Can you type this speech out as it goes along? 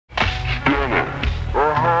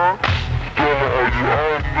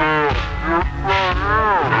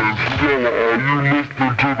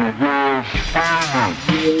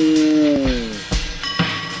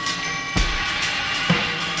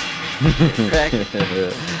Crack.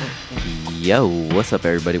 Yo, what's up,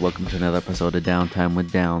 everybody? Welcome to another episode of Downtime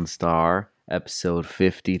with Downstar, episode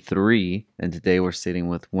 53. And today we're sitting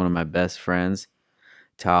with one of my best friends,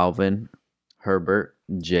 Talvin Herbert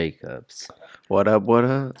Jacobs. What up? What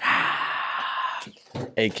up?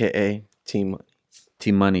 AKA Team Money.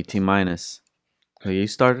 T Money, T Minus. Oh, you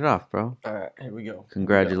started off, bro. All right, here we go.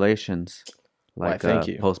 Congratulations. Why, thank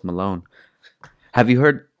you. Post Malone. Have you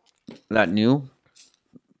heard that new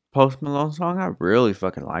Post Malone song? I really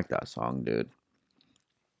fucking like that song, dude.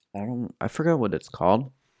 I forgot what it's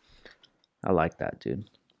called. I like that, dude.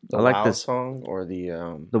 The I like Wow this song or the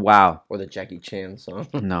Wow. or the Jackie Chan song.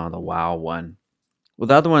 No, the Wow one. Well,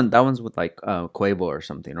 the other one, that one's with like Quavo or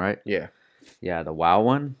something, right? Yeah, Yeah, the Wow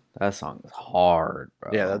one. That song is hard,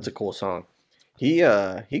 bro. yeah, that's a cool song. He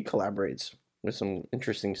collaborates with some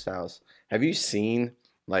interesting styles. Have you seen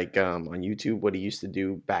like on YouTube what he used to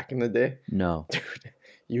do back in the day? No. Dude,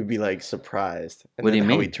 you'd be like surprised. And What do then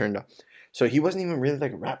you how he mean? turned out. So he wasn't even really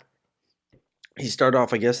like a rapper. He started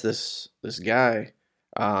off, I guess, this guy,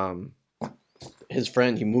 his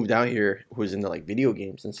friend, he moved out here who was into like video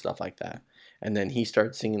games and stuff like that. And then he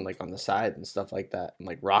started singing like on the side and stuff like that, and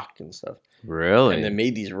like rock and stuff. Really? And then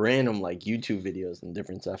made these random like YouTube videos and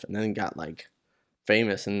different stuff, and then got like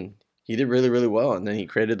famous, and he did really, really well. And then he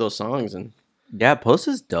created those songs, and Yeah, Post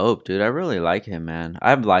is dope, dude. I really like him, man.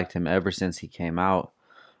 I've liked him ever since he came out.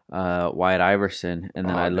 White Iverson, and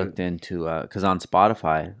then Oh, I dude. looked into because on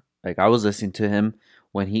Spotify, like I was listening to him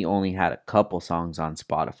when he only had a couple songs on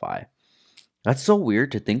Spotify. That's so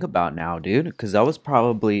weird to think about now, dude. Because that was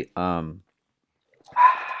probably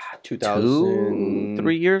 2000,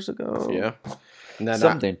 3 years ago. yeah. And then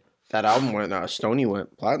Something. that album when Stoney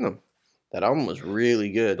went platinum. That album was really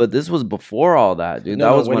good. But this was before all that, dude. No,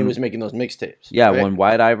 That no, was when when he was making those mixtapes. yeah, right? when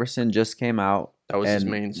White Iverson just came out. That was his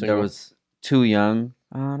and main There single. was Too Young.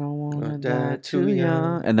 I don't wanna die too young.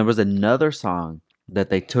 young. And there was another song that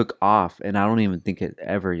they took off, and I don't even think it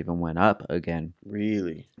ever even went up again.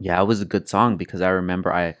 Really? Yeah, it was a good song because I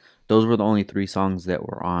remember those were the only 3 songs that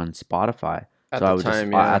were on Spotify. At So I the would time,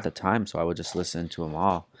 just yeah. at the time, so I would just listen to them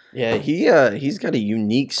all. Yeah, he's got a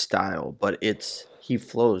unique style, but he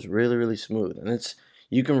flows really, really smooth, and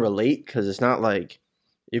you can relate because it's not like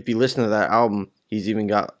if you listen to that album, he's even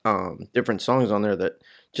got different songs on there that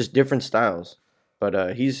just different styles.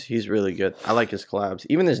 But he's really good. I like his collabs.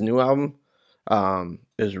 Even his new album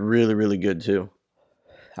is really, really good too.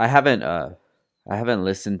 I haven't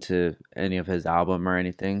listened to any of his album or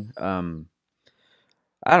anything.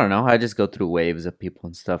 I don't know. I just go through waves of people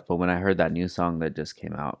and stuff. But when I heard that new song that just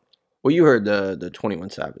came out, Well, you heard the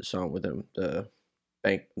 21 Savage song with him, the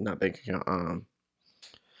not bank account.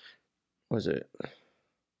 What was it?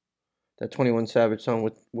 That 21 Savage song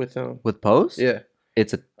with him? with Post, Yeah.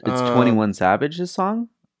 it's 21 Savage's song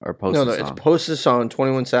or Post's No, song. it's Post's song.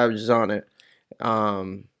 21 Savage is on it.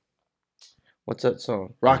 What's that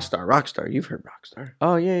song? Rockstar. Rockstar. You've heard Rockstar.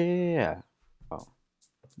 Oh yeah. Oh,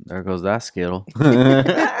 there goes that skittle.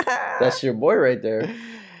 That's your boy right there.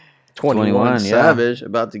 21 21, yeah. Savage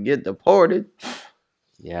about to get deported.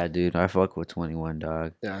 Yeah, dude, I fuck with 21,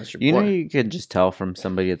 dog. Yeah, that's your You boy. know, you can just tell from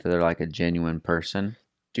somebody that they're like a genuine person.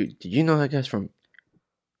 Dude, did you know that guy's from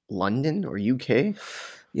London or UK?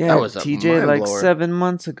 Yeah, That was a TJ like mind blower. 7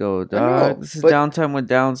 months ago, know, dog. This is but- Downtime with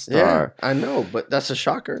Downstar. Yeah, I know, but that's a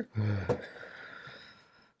shocker.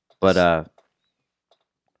 But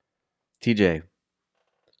TJ,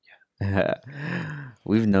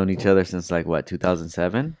 we've known each other since like what,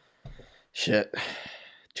 2007? Shit.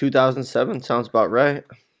 2007 sounds about right.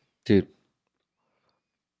 Dude,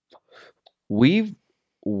 we've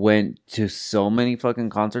went to so many fucking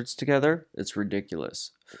concerts together. It's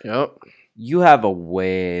ridiculous. Yep. You have a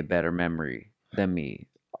way better memory than me.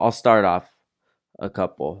 I'll start off a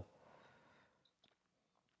couple.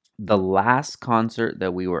 The last concert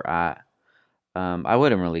that we were at, I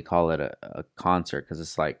wouldn't really call it a concert because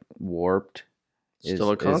it's like warped.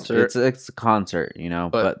 Still a concert. It's a concert, you know.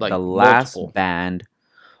 But, But like, the last multiple. band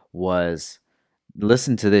was,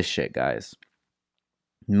 listen to this shit, guys.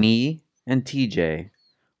 Me and TJ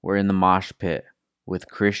were in the mosh pit with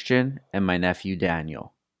Christian and my nephew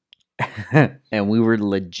Daniel. And we were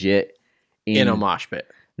legit In a mosh pit.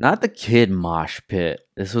 not the kid mosh pit.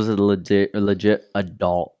 This was a legit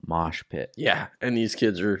adult mosh pit. Yeah, and these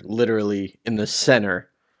kids are literally in the center.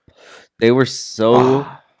 They were so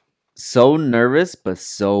Ah. so nervous, but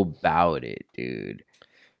so about it, dude.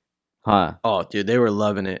 Huh? Oh, dude, they were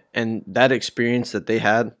loving it. And that experience that they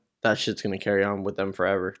had, that shit's going to carry on with them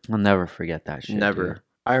forever. I'll never forget that shit. Never.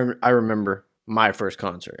 Dude. I remember my first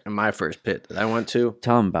concert and my first pit that I went to.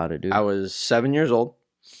 Tell him about it, dude. I was 7 years old,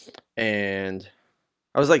 and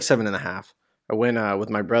I was like 7.5. I went with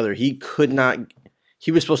my brother. He could not.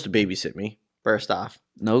 He was supposed to babysit me. First off,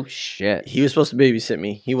 No shit. he was supposed to babysit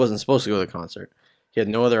me. He wasn't supposed to go to the concert. He had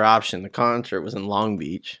no other option. The concert was in Long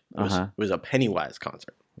Beach. It was a Pennywise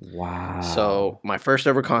concert. Wow. So my first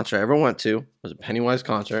ever concert I ever went to was a Pennywise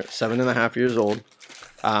concert. 7.5 years old.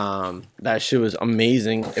 That shit was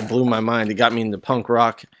amazing. It blew my mind. It got me into punk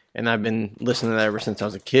rock, and I've been listening to that ever since I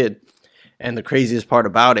was a kid. And the craziest part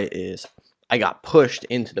about it is I got pushed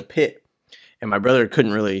into the pit, and my brother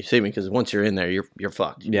couldn't really save me because once you're in there, you're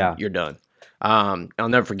fucked. Yeah. You're done. I'll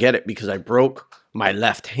never forget it because I broke my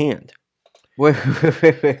left hand. Wait.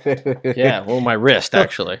 Yeah, well, my wrist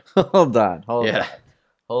actually. Hold on. Yeah.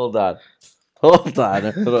 Hold on. Hold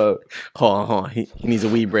on. He needs a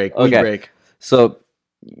wee break. Wee Okay. break. So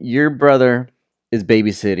your brother is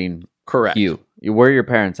babysitting Correct. you. Where are your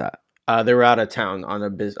parents at? They were out of town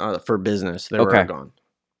on for business. They were Okay. gone.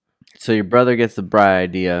 So your brother gets the bright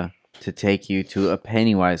idea to take you to a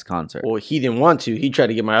Pennywise concert. Well, he didn't want to. He tried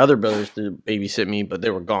to get my other brothers to babysit me, but they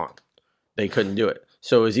were gone. They couldn't do it.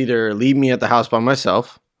 So it was either leave me at the house by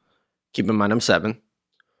myself, keep in mind I'm 7,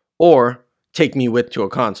 or take me to a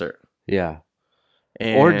concert. Yeah.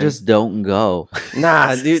 And Or just don't go.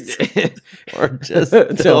 nah, dude. Or just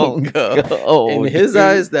don't go. In his dude.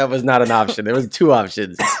 eyes, that was not an option. There was 2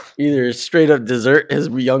 options. Either straight up desert his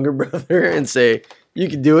younger brother and say, "You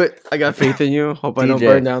can do it. I got faith in you. Hope I don't DJ,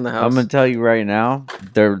 burn down the house." I'm gonna tell you right now,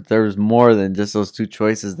 there's more than just those 2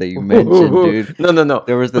 choices that you mentioned, dude. No.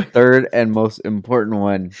 There was the third and most important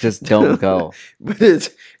one. Just don't go. But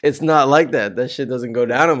it's not like that. That shit doesn't go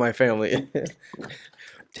down in my family.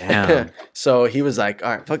 Damn. So he was like, "All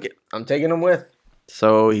right, fuck it. I'm taking him with."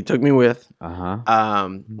 So he took me with. Uh-huh.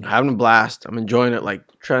 Having a blast. I'm enjoying it, like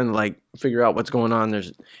trying to like figure out what's going on.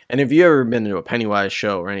 And if you ever been to a Pennywise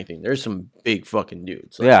show or anything, there's some big fucking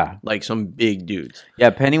dudes. Like, Yeah. Like some big dudes.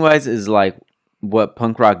 Yeah, Pennywise is like what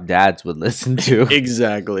punk rock dads would listen to.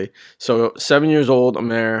 Exactly. So 7 years old, I'm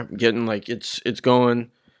there, getting like it's going.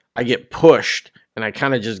 I get pushed, and I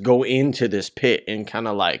kind of just go into this pit and kind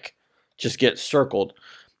of like just get circled.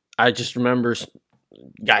 I just remember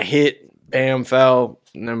got hit, bam, fell,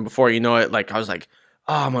 and then before you know it, like I was like,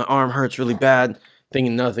 "Oh, my arm hurts really bad."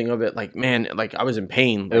 Thinking nothing of it, like man, like I was in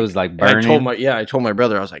pain. It was like And burning. I told my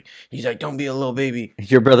brother, I was like, he's like, "Don't be a little baby."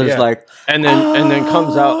 Your brother's Yeah. like, And then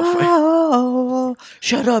comes out. "Oh,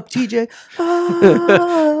 shut up, TJ."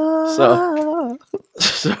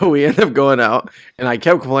 So we end up going out, and I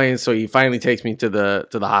kept complaining. So he finally takes me to the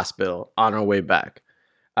hospital on our way back.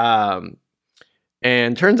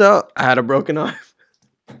 And turns out I had a broken arm.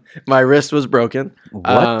 My wrist was broken,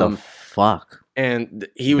 What the fuck? and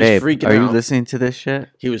he was Babe, freaking are you out. listening to this shit?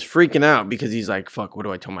 He was freaking out because he's like, "Fuck, what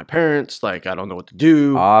do I tell my parents? Like, I don't know what to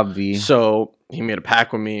do." Obvi. So he made a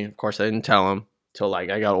pact with me. Of course, I didn't tell him till like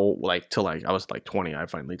I got old, like till like I was like 20. I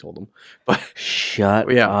finally told him, but Shut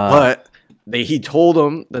yeah, up. but he told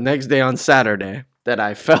him the next day on Saturday that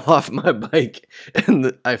I fell off my bike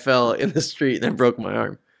and I fell in the street and I broke my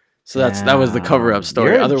arm. So that was the cover up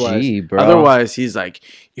story. You're a Otherwise, G, bro. otherwise he's like,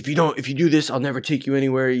 if you do this, I'll never take you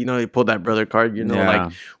anywhere. You know, he pulled that brother card. You know, Yeah.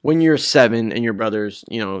 like when you're 7 and your brother's,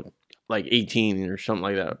 you know, like 18 or something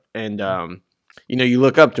like that, and you know, you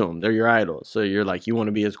look up to them. They're your idols. So you're like, you want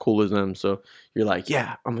to be as cool as them. So you're like,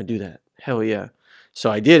 yeah, I'm gonna do that. Hell yeah. So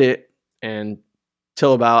I did it, and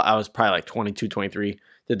till about I was probably like 22, 23.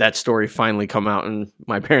 Did that story finally come out, and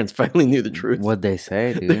my parents finally knew the truth. What'd they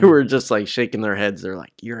say, dude? They were just like shaking their heads. They're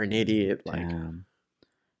like, "You're an idiot." Like, Damn.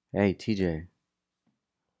 Hey, TJ.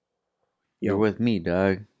 You're yo, with me,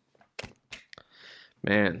 Doug.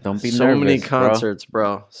 man, Don't be so nervous, many bro. concerts,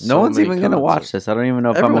 bro. No So one's many even gonna watch concerts. this. I don't even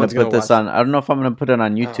know if I'm Everyone's gonna put gonna this watch on. I don't know if I'm gonna put it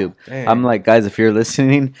on YouTube. Oh, dang. I'm like, guys, if you're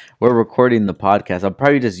listening, we're recording the podcast. I'll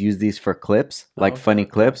probably just use these for clips, like funny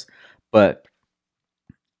Okay. clips. But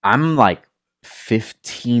I'm like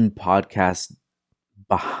 15 podcasts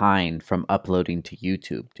behind from uploading to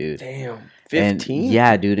YouTube, dude. Damn, And 15.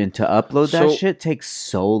 yeah, dude, and to upload that So- shit takes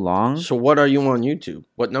so long. So what are you on YouTube?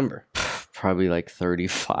 What number? Probably like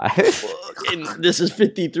 35. And this is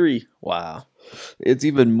 53. Wow. It's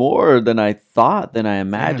even more than I thought, than I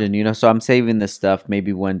imagined, you know. So I'm saving this stuff.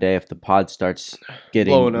 Maybe one day if the pod starts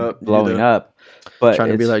getting Blowing up, you blowing know. up. But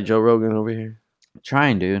Trying to be it's- like Joe Rogan over here.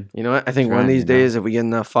 trying, dude. You know what? I think one of Trying, these you know. days, if we get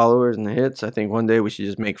enough followers and the hits, I think one day we should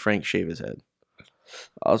just make Frank shave his head.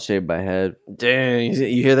 I'll shave my head. Dang,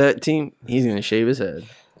 you hear that, team? He's gonna shave his head.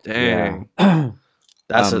 Dang, Yeah.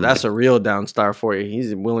 that's a real down star for you.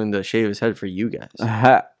 He's willing to shave his head for you guys.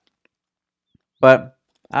 But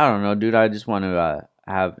I don't know, dude. I just want to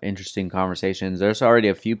have interesting conversations. There's already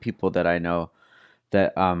a few people that I know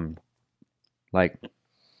that like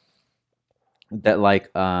that like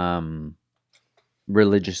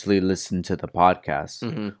religiously listen to the podcast,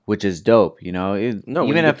 Hmm. which is dope. You know, No, when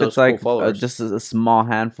you even get if it's those cool like followers. just a small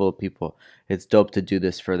handful of people, it's dope to do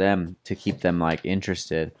this for them to keep them like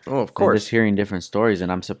interested Oh, of and course. just hearing different stories.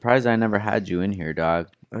 And I'm surprised I never had you in here, dog.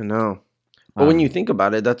 I know. But when you Um, think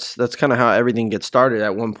about it, that's kind of how everything gets started.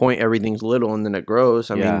 At one point, everything's little, and then it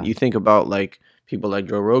grows. I Yeah. mean, you think about like people like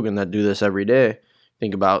Joe Rogan that do this every day.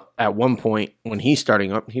 Think about at one point when he's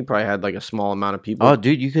starting up, he probably had like a small amount of people. oh,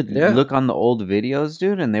 dude, you could Yeah. look on the old videos,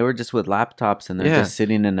 dude, and they were just with laptops and they're Yeah. just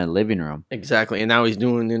sitting in a living room. Exactly. And now he's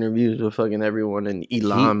doing interviews with fucking everyone and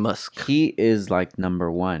Elon Musk. He is like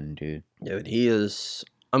number one, dude. Dude, he is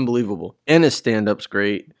unbelievable. And his stand up's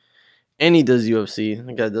great. And he does UFC.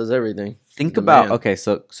 That guy does everything. Think The about man. okay,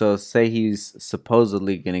 so say he's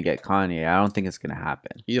supposedly gonna get Kanye. I don't think it's gonna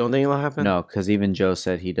happen. You don't think it'll happen? No, because even Joe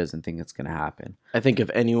said he doesn't think it's gonna happen. I think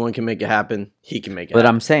if anyone can make it happen, he can make it But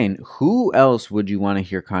happen. I'm saying, who else would you want to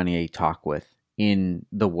hear Kanye talk with in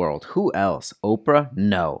the world? Who else? Oprah?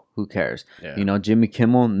 No. Who cares? Yeah. You know, Jimmy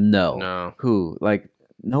Kimmel? No. No. Who? Like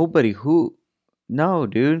nobody. Who? No,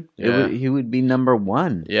 dude. Yeah. He would be number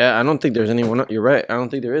one. Yeah, I don't think there's anyone. You're right. I don't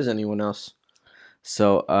think there is anyone else.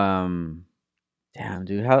 So, damn,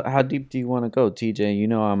 dude, how deep do you want to go, TJ? You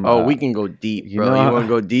know I'm. Oh, we can go deep, you bro. know, You want to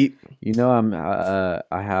go deep? You know I'm. I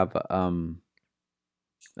have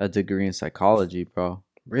a degree in psychology, bro.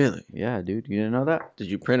 Really? Yeah, dude. You didn't know that? Did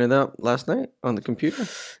you print it out last night on the computer?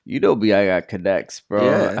 You know me. I got connects, bro.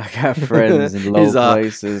 Yeah. I got friends in low He's,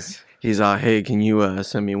 places. He's hey, can you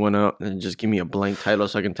send me one up and just give me a blank title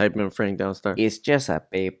so I can type in Frank Downstar? It's just a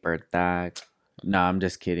paper tag. No, I'm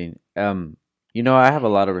just kidding. You know, I have a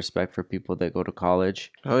lot of respect for people that go to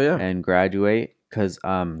college Oh yeah. and graduate because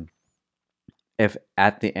if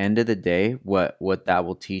at the end of the day what that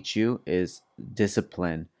will teach you is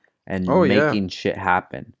discipline and Oh, yeah. making shit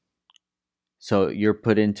happen. So you're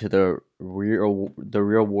put into the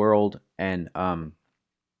real world and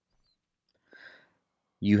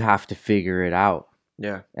you have to figure it out.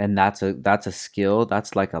 Yeah. And that's a skill.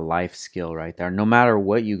 That's like a life skill right there. No matter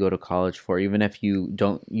what you go to college for, even if you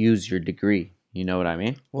don't use your degree, you know what I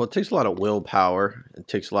mean? Well, it takes a lot of willpower. It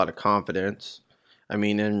takes a lot of confidence. I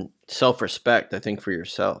mean, and self-respect, I think, for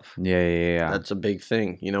yourself. Yeah. That's a big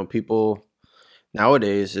thing. You know, people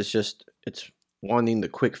nowadays, it's wanting the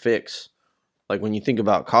quick fix. Like when you think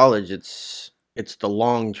about college, it's the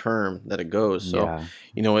long term that it goes. So, yeah.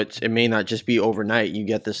 you know, it may not just be overnight you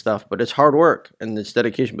get this stuff, but it's hard work and it's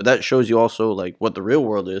dedication. But that shows you also like what the real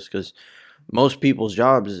world is, because most people's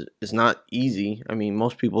jobs is not easy. I mean,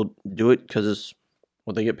 most people do it because it's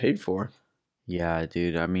what they get paid for. Yeah,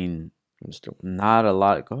 dude. I mean, I'm still- not a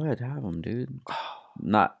lot. Go ahead, have them, dude.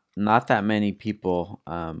 Not that many people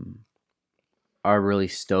are really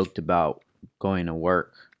stoked about going to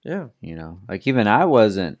work. Yeah. You know, like even I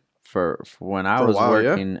wasn't for when I For a was while, yeah.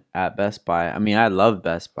 working at Best Buy. I mean, I love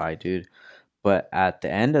Best Buy, dude. But at the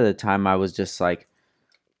end of the time, I was just like,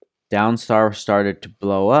 Downstar started to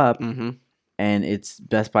blow up, Mm-hmm. and it's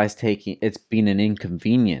Best Buy's it's been an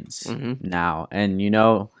inconvenience Mhm. now. And you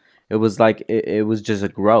know, it was like it was just a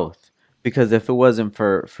growth. Because if it wasn't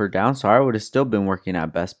for Downstar, I would have still been working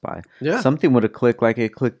at Best Buy. Yeah. Something would have clicked like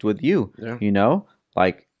it clicked with you. Yeah. You know?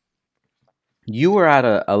 Like you were at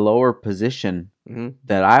a lower position Mm-hmm.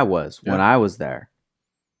 that I was when Yeah. I was there.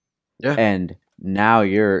 Yeah. And now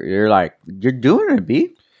you're like you're doing it,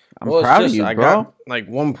 B. I'm Well, it's proud of just, you, I bro. got like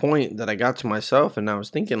one point that I got to myself, and I was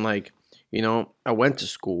thinking, like, you know, I went to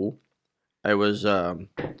school. I was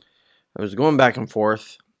going back and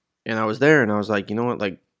forth, and I was there, and I was like, you know what,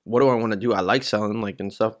 like, what do I want to do? I like selling, like,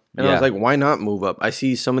 and stuff. And I Yeah. was like, why not move up? I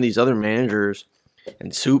see some of these other managers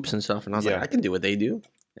and soups and stuff, and I was Yeah. like, I can do what they do.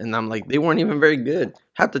 And I'm like, they weren't even very good.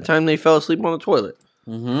 Half the time they fell asleep on the toilet.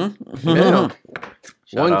 Mm-hmm. Yeah.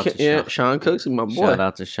 Shout out to Yeah, Sean. Sean Cooks is my boy. Shout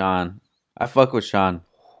out to Sean. I fuck with Sean.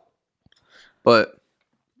 But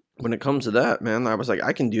when it comes to that, man, I was like,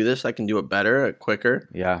 I can do this. I can do it better, quicker.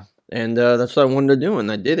 Yeah. And that's what I wanted to do,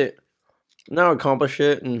 and I did it. Now I accomplish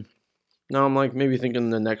it, and now I'm like maybe thinking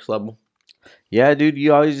the next level. Yeah, dude,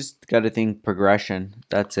 you always just got to think progression.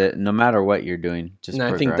 That's it. No matter what you're doing, just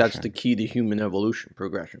And I think that's the progression. key to human evolution,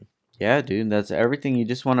 progression. Yeah, dude, that's everything. You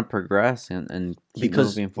just want to progress and keep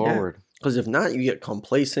Because- moving yeah. forward. Because if not, you get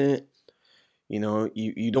complacent. You know,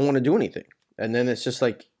 you don't want to do anything, and then it's just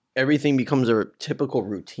like everything becomes a typical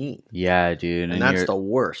routine, Yeah, dude, and that's the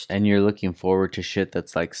worst. and you're looking forward to shit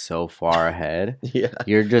that's like so far ahead. Yeah,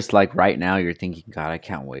 You're just like right now. You're thinking, God, I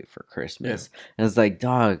can't wait for Christmas. And it's like,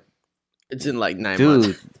 dog, it's in like 9 months.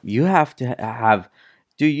 dude, you have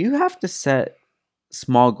to set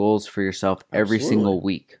small goals for yourself every Absolutely. single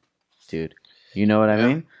week, dude. You know what I Yeah.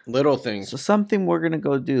 mean? Little things. So something we're gonna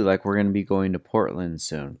go do, like we're gonna be going to Portland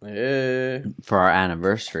soon Yeah. for our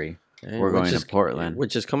anniversary. We're going to Portland.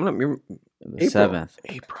 which is coming up. The 7th.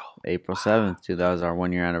 April. April 7th, dude. That was our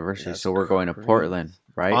 1 year anniversary. That's So we're going to crazy. Portland,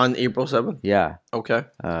 right? On April 7th? Yeah. Okay.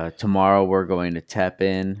 Tomorrow we're going to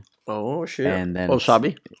Tepin. Oh, shit. And then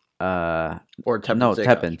Shabi? uh Or Tepin? no,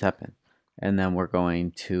 Steakhouse? Tepin. And then we're going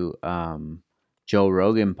to Joe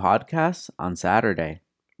Rogan podcast on Saturday.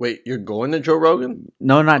 Wait, you're going to Joe Rogan?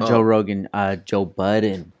 No, not Joe Oh. Rogan, Joe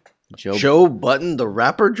Budden. Joe Button, the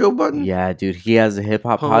rapper Joe Button? Yeah, dude. He has a hip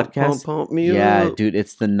hop podcast. Pump me Yeah, up. dude,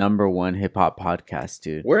 it's the #1 hip hop podcast,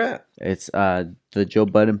 dude. Where at? It's the Joe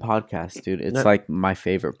Budden podcast, dude. It's No. like my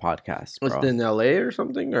favorite podcast, bro. It's in LA or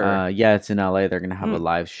something? Or? Yeah, it's in LA. They're gonna have a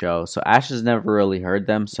live show. So Ash has never really heard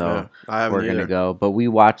them, so Yeah, I haven't we're gonna either. go. But we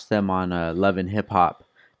watched them on Love and Hip Hop,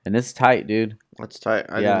 and it's tight, dude. That's tight.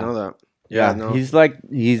 I Yeah. didn't know that. Yeah, no. he's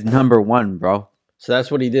 #1, bro. So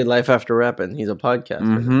that's what he did life after rapping. He's a podcaster.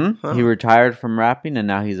 Mm-hmm. Huh. He retired from rapping, and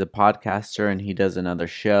now he's a podcaster, and he does another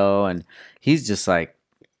show, and he's just like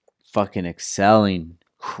fucking excelling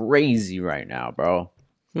crazy right now, bro.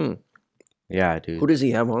 Yeah, dude. Who does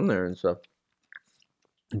he have on there and stuff?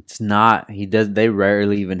 It's not. They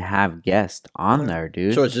rarely even have guests on there,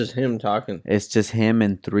 dude. So it's just him talking. It's just him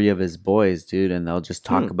and 3 of his boys, dude, and they'll just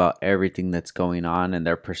talk Hmm. about everything that's going on and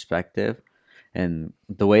their perspective. And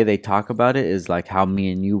the way they talk about it is like how me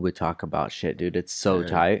and you would talk about shit, dude. It's so Yeah.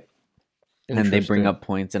 tight. And they bring Interesting. up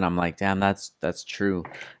points, and I'm like, damn, that's true.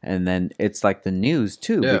 And then it's like the news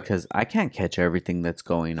too, Yeah. because I can't catch everything that's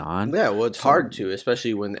going on. Yeah, well, it's hard to,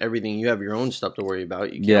 especially when everything you have your own stuff to worry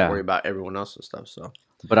about. You can't Yeah. worry about everyone else's stuff. So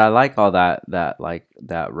But I like all that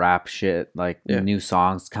rap shit, like Yeah. new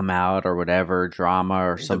songs come out or whatever, drama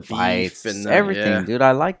or some beef fights, and everything, yeah. dude.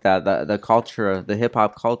 I like that. The culture, the hip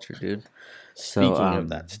hop culture, dude. speaking So, of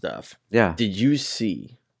that stuff, Yeah. did you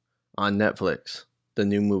see on Netflix the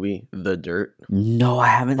new movie The Dirt? No, I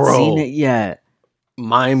haven't Bro. seen it yet.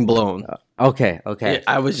 Mind blown. Okay. Yeah,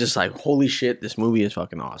 I was just like, holy shit, this movie is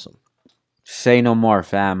fucking awesome. Say no more,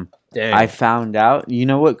 fam. Damn. I found out. You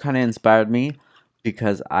know what kind of inspired me?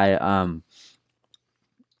 Because I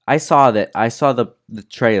saw the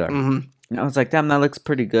trailer. Mhm. And I was like, damn, that looks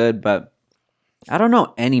pretty good, but I don't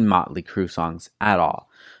know any Motley Crue songs at all.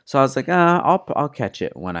 So I was like, I'll catch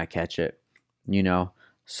it when I catch it, you know.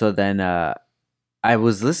 So then I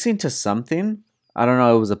was listening to something. I don't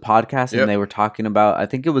know. It was a podcast, Yep. and they were talking about. I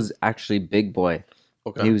think it was actually Big Boy.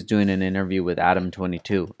 Okay. He was doing an interview with Adam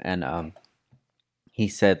 22, and he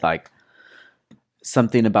said like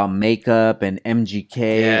something about makeup and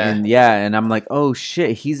MGK, Yeah. and I'm like, oh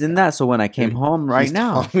shit, he's in that. So when I came home right He's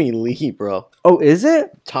now, Tommy Lee, bro. oh, is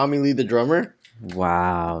it? Tommy Lee, the drummer.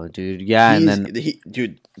 Wow, dude. Yeah, and then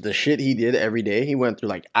Dude, the shit he did every day, he went through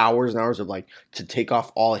like hours and hours of like to take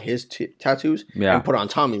off all his tattoos Yeah. and put on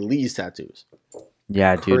Tommy Lee's tattoos.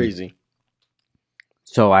 yeah, dude. Crazy.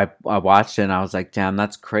 So I watched it and I was like, damn,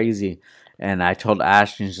 that's crazy. And I told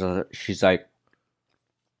Ash, and she's like,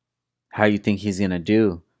 how you think he's gonna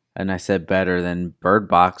do? And I said, better than Bird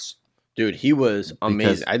Box. Dude, he was amazing.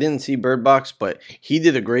 Because- I didn't see Bird Box, but he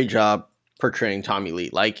did a great job portraying Tommy Lee.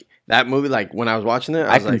 Like that movie, like when I was watching it, I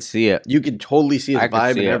I was can like, see it. you could totally see his I could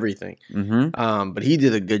vibe see and it. everything. Mm-hmm. But he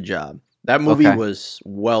did a good job. That movie Okay. was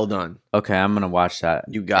well done. Okay, I'm gonna watch that.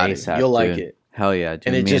 You got ASAP, it. You'll like dude. it. Hell yeah, dude.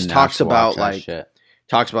 And it Me just Nash talks will about, watch that like, shit.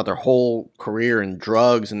 Talks about their whole career and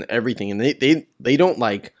drugs and everything, and they don't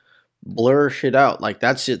like blur shit out. Like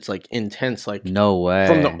that shit's like intense. Like No way.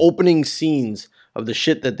 from the opening scenes of the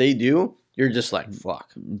shit that they do, you're just like,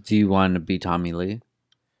 fuck. Do you want to be Tommy Lee?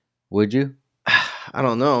 Would you? I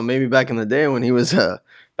don't know. Maybe back in the day when he was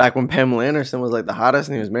back when Pamela Anderson was like the hottest,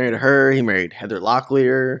 and he was married to her. He married Heather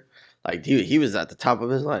Locklear. Like he was at the top of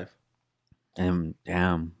his life.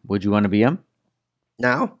 Damn. Would you want to be him?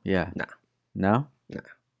 Now, Yeah. Nah. No? Nah.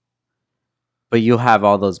 But you'll have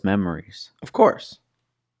all those memories. of course.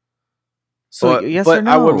 So but, yes but or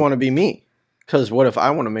no? I would want to be me. Because what if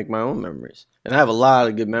I want to make my own memories? And I have a lot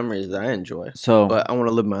of good memories that I enjoy. So But I want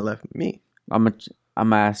to live my life with me. I'm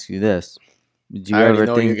gonna ask you this: Do you I already ever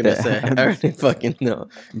know what you're think gonna that? say. I already fucking know.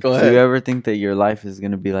 Go Do ahead. you ever think that your life is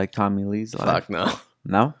gonna be like Tommy Lee's life? Fuck no.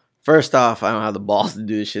 No. First off, I don't have the balls to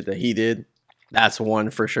do the shit that he did. That's one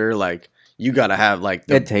for sure. Like you gotta have like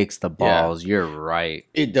It takes the balls. You're right.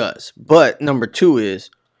 It does. But number two is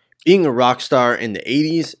being a rock star in the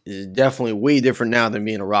 80s is definitely way different now than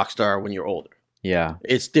being a rock star when you're older. Yeah.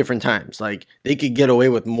 It's different times. Like they could get away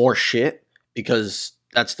with more shit because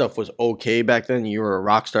that stuff was okay back then. You were a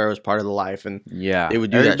rock star, it was part of the life. And Yeah. They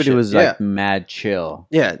would do that Everybody shit. was like mad chill.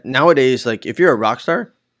 yeah, nowadays, like if you're a rock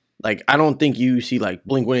star, Like, I don't think you see like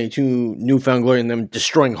Blink-182, Newfound Glory, and them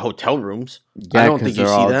destroying hotel rooms. Yeah, I don't think you they're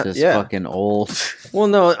see all that. just Yeah. fucking old. Well,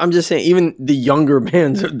 no, I'm just saying, even the younger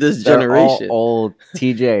bands of this They're generation. all old.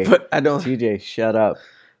 TJ, But I don't. TJ, shut up.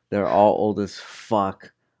 They're all old as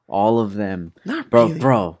fuck. All of them. Not Bro, really.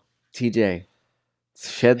 bro, TJ,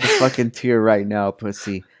 shed the fucking tear right now,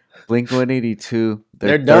 pussy. Blink-182,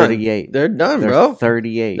 they're done. 38. They're done, They're bro.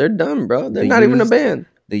 38. They're done, bro. They're The not even a Used- band.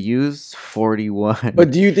 The Used, 41.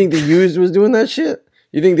 But do you think the Used was doing that shit?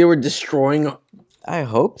 You think they were destroying? I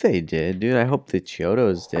hope they did, dude. I hope the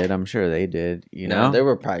Chiodos did. I'm sure they did, you know? They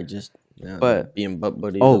were probably just But- being butt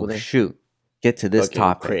buddies. Oh, over there. shoot. Get to this Fucking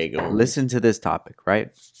topic. Craig Owens. Listen to this topic,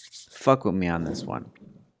 right? Fuck with me on this one.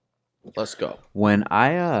 Let's go. When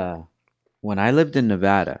I lived in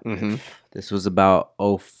Nevada, Mm-hmm. this was about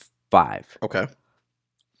 05. Okay.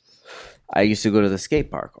 I used to go to the skate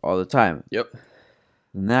park all the time. Yep.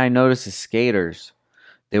 And then I noticed the skaters,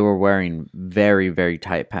 they were wearing very, very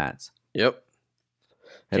tight pants. Yep.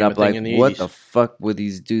 And Became a I'm thing like, in the what 80s. the fuck were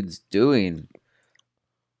these dudes doing?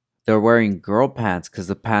 They're wearing girl pants because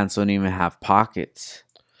the pants don't even have pockets.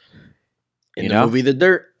 In You the know? movie The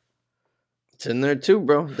Dirt. It's in there too,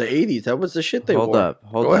 bro. The 80s. That was the shit they Hold wore.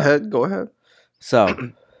 up. Go ahead. Go ahead.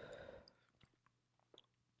 So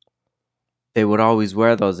they would always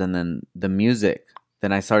wear those, and then the music.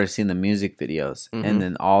 Then I started seeing the music videos, Mhm. and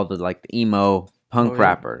then all the like the emo punk Oh, yeah.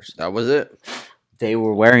 rappers. That was it. They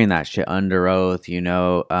were wearing that shit. Under Oath, you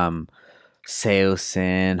know,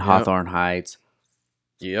 Seosin, Hawthorne Heights.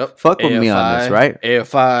 Yep. Fuck with me on this, right?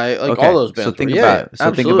 AFI, like Okay, all those bands. So think were- about yeah, it. So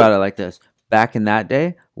absolutely. think about it like this. Back in that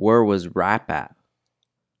day, where was rap at?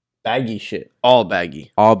 Baggy shit. All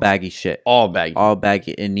baggy. All baggy shit. All baggy. All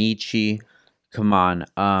baggy. Inichi. Come on.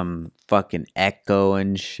 Fucking Echo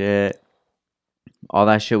and shit. All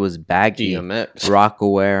that shit was baggy. DMX.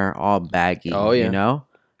 Rockaware, all baggy. Oh, yeah. You know?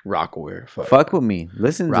 Rockaware. Fuck with me.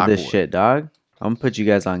 Listen to this Rockaware. shit, dog. I'm gonna put you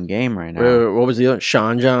guys on game right now. What was the other?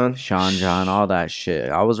 Sean John. Sean John, all that shit.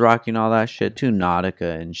 I was rocking all that shit too.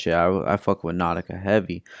 Nautica and shit. I fuck with Nautica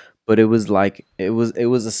heavy, but it was like it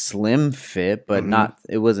was a slim fit, but Mhm. not.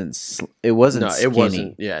 It wasn't. It wasn't. No, Skinny. it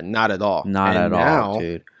wasn't. Yeah, not at all. Not And at now, all,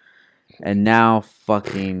 dude. And now,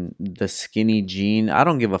 fucking the skinny jean. I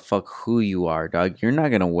don't give a fuck who you are, dog. You're not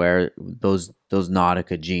gonna wear those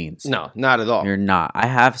Nautica jeans. No, not at all. You're not. I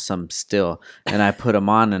have some still, and I put them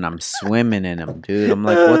on, and I'm swimming in them, dude. I'm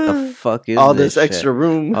like, what the fuck is all this this shit? extra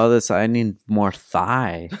room. All this, I need more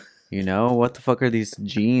thigh. You know what the fuck are these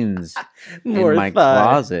jeans More in my thigh.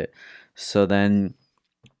 closet? So then,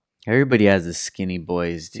 everybody has the skinny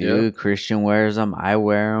boys, dude. Yep. Christian wears them. I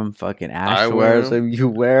wear them. Fucking Ash I wear wears 'em. them. You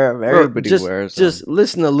wear them. Bro, Everybody just, wears them. Just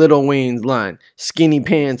listen to Lil Wayne's line: "Skinny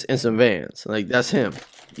pants and some Vans." Like that's him.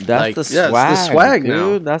 That's like, the yeah, swag, it's the swag dude.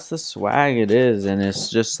 now. That's the swag. It is, and it's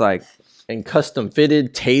just like. And custom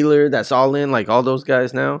fitted, tailored. That's all in. Like all those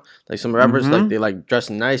guys now. Like some rappers, Mhm. like they like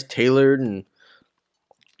dressing nice, tailored, and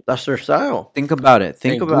that's their style. Think about it.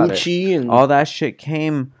 Think and about it. Gucci and All that shit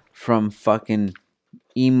came from fucking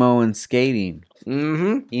emo and skating.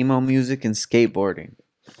 Mm-hmm. Emo music and skateboarding.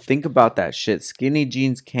 Think about that shit. Skinny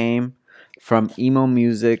jeans came from emo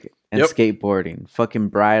music and Yep. skateboarding. Fucking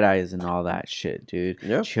Bright Eyes and all that shit, dude.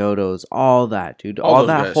 Yep. Chodos, all that, dude. All All those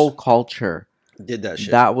that guys. whole culture. Did that shit.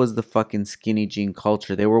 That was the fucking skinny jean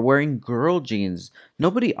culture. They were wearing girl jeans.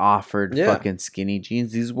 Nobody offered Yeah. fucking skinny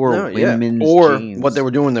jeans. These were No, yeah. women's Or jeans. what they were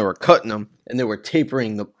doing, they were cutting them and they were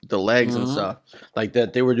tapering the legs and Mhm. stuff like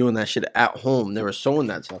that. They were doing that shit at home. They were sewing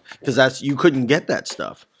that stuff because you couldn't get that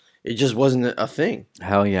stuff. It just wasn't a thing.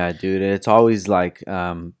 Hell yeah, dude. It's always like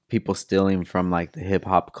people stealing from like the hip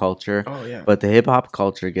hop culture. Oh yeah. But the hip hop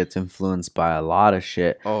culture gets influenced by a lot of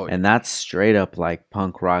shit. Oh, And that's straight up like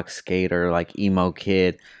punk rock skater, like emo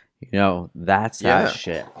kid. You know, that's Yeah. that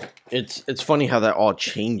shit. it's funny how that all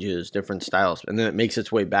changes different styles and then it makes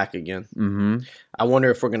its way back again. Mm-hmm. I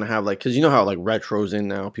wonder if we're gonna have like because you know how like retro's in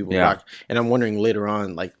now people Yeah. rock and I'm wondering later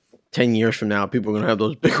on like 10 years from now people are gonna have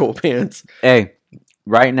those big old pants. Hey,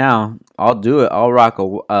 right now, I'll do it. I'll rock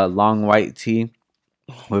a long white tee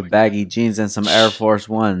with baggy jeans and some Air Force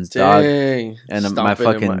Ones, dog. Dang. And Stomping my in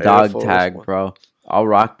fucking Air dog Force tag, One. bro. I'll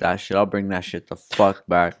rock that shit. I'll bring that shit the fuck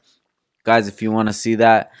back. Guys, if you want to see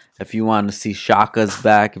that, if you want to see Shaka's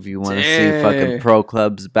back, if you want to see fucking Dang. Pro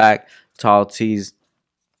Clubs back, Tall Tees,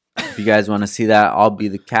 if you guys want to see that, I'll be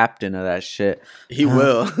the captain of that shit. He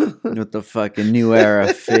will. With the fucking new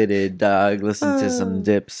era fitted, dog. Listen to some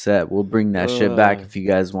Dipset. We'll bring that shit back. If you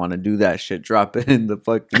guys want to do that shit, drop it in the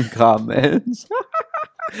fucking comments.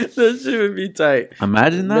 That shit would be tight.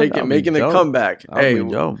 Imagine that. That'd be Making a dope. comeback. That'd Hey, be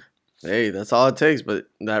dope. Hey, that's all it takes. But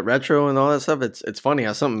that retro and all that stuff, it's funny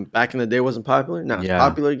how something back in the day wasn't popular. Now it's Yeah.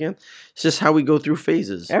 popular again. It's just how we go through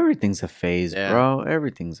phases. Everything's a phase, Yeah. bro.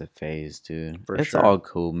 Everything's a phase, dude. For It's sure. all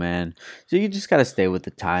cool, man. So you just gotta stay with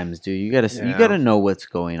the times, dude. You Yeah. gotta know what's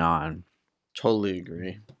going on. Totally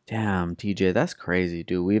agree. Damn, TJ, that's crazy,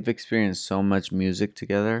 dude. We've experienced so much music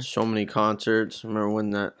together. So many concerts. Remember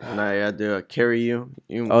when I had to carry you?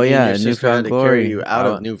 Oh, me and yeah, your sister Newfound had to Glory. carry you out I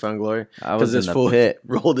of wa- Newfound Glory I because was in this the fool pit.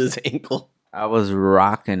 rolled his ankle. I was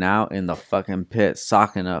rocking out in the fucking pit,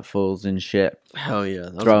 socking up fools and shit, Hell yeah,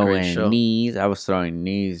 that was a great throwing show. knees. I was throwing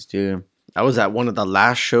knees, dude. I was at one of the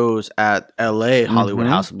last shows at LA Hollywood Mhm.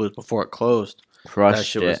 House of Blues before it closed. That Crushed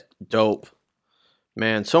shit it. was dope.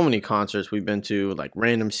 Man, so many concerts we've been to, like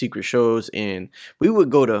random secret shows, and we would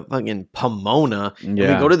go to fucking Pomona, and we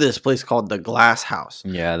Yeah. go to this place called the Glass House.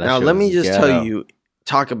 Yeah, that Now, shit let me was just ghetto. tell you,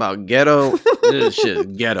 talk about ghetto. This shit is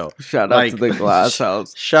ghetto. Shout out like- to the Glass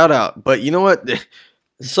House. Shout out. But you know what?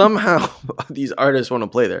 Somehow these artists want to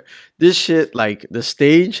play there. This shit, like the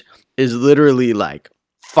stage is literally like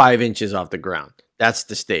 5 inches off the ground. That's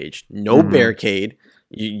the stage. No Mhm. barricade.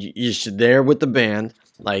 You're just there with the band.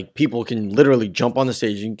 Like people can literally jump on the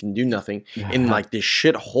stage. You can do nothing in like this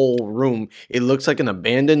shithole room. It looks like an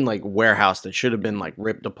abandoned like warehouse that should have been like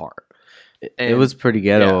ripped apart. It And- was pretty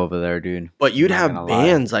ghetto yeah. over there, dude. But you'd I'm not have gonna lie.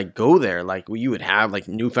 bands like go there. Like you would have like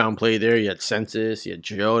Newfound play there. You had Census, you had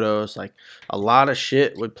Geodos. Like a lot of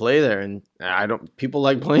shit would play there, and I don't. People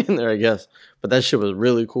like playing there, I guess. But that shit was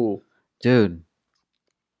really cool. Dude,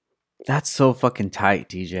 that's so fucking tight,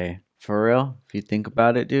 DJ. For real, if you think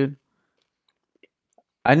about it, dude.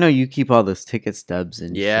 I know you keep all those ticket stubs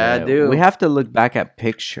and Yeah, I shit. do. We have to look back at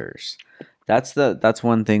pictures. That's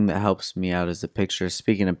one thing that helps me out is the pictures.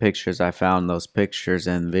 Speaking of pictures, I found those pictures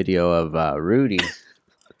and video of Rudy.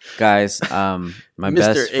 Guys, my Mr.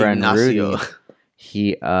 best friend Ignacio. Rudy,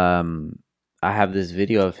 he I have this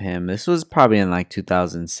video of him. This was probably in like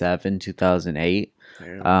 2007, 2008.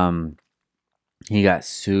 He got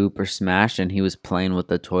super smashed and he was playing with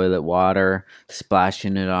the toilet water,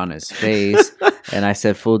 splashing it on his face. And I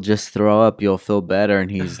said, "Fool, just throw up, you'll feel better." And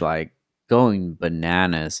he's like going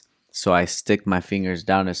bananas. So I stick my fingers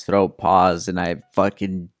down his throat, pause, and I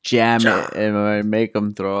fucking jam it and I make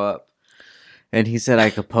him throw up. And he said I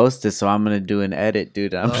could post it, so I'm gonna do an edit,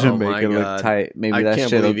 dude. I'm Oh gonna my make it look God. tight. Maybe I that can't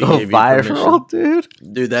shit'll believe he go gave you viral, dude.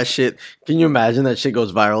 Dude, that shit. Can you imagine that shit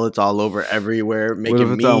goes viral? It's all over everywhere, making if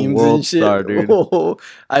it's on memes World and shit. Star, dude? Oh,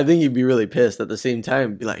 I think you'd be really pissed at the same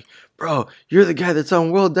time. Be like, bro, you're the guy that's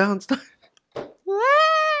on World Downstar.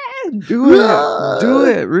 Do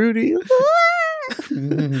it, Rudy.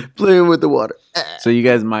 Playing with the water. So you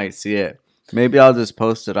guys might see it. Maybe I'll just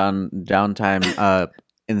post it on Downtime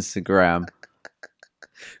Instagram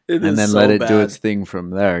It and is then so let it do bad. its thing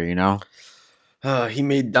from there, you know? He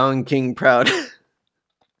made Don King proud.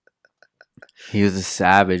 He was a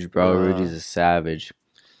savage, bro. Rudy's a savage.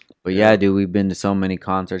 But yeah, dude, we've been to so many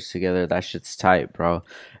concerts together. That shit's tight, bro.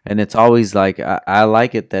 And it's always like, I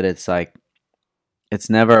like it that it's like, it's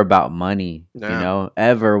never about money, you Yeah. know?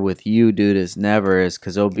 Ever with you, dude, it's never is.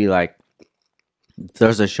 Because it'll be like, if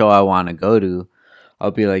there's a show I want to go to,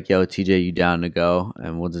 I'll be like, yo, TJ, you down to go?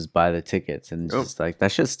 And we'll just buy the tickets. And it's Yep. just like,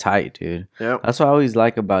 that's just tight, dude. Yep. That's what I always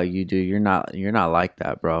like about you, dude. You're not like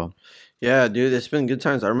that, bro. Yeah, dude, it's been good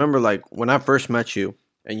times. I remember like when I first met you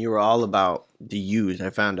and you were all about the U's.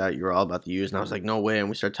 I found out you were all about the U's, and I was like, no way. And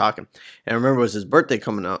we started talking. And I remember it was his birthday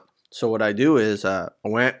coming up. So what I do is I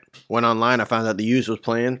went online. I found out the U's was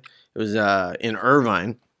playing. It was in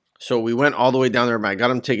Irvine. So we went all the way down there. I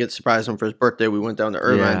got him tickets, surprised him for his birthday. We went down to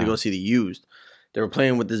Irvine to Yeah. go see the Used. They were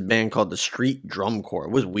playing with this band called the Street Drum Corps.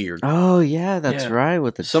 It was weird. Oh, yeah, that's Yeah. right.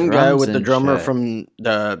 With the Some guy drums with the and drummer shit. from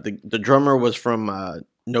the drummer was from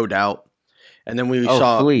No Doubt. And then we Oh,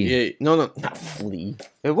 saw Flea. Yeah, no, not Flea.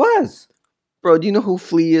 It was. Bro, do you know who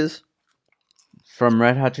Flea is? From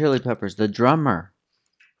Red Hot Chili Peppers, the drummer.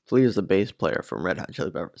 Flea is the bass player from Red Hot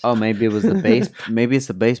Chili Peppers. Oh, maybe it was the bass. Maybe it's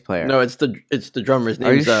the bass player. No, it's the drummer. His Are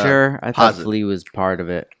you name's sure? I thought Posit. Flea was part of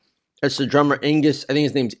it. It's the drummer Angus. I think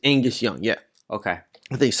his name's Angus Young. Yeah, Okay.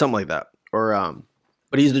 I think something like that. Or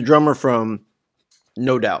but he's the drummer from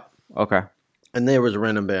No Doubt. Okay. And there was a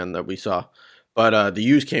random band that we saw. But the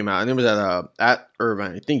Used came out, and it was at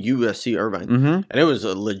Irvine. I think USC Irvine, Mm-hmm. and it was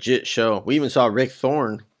a legit show. We even saw Rick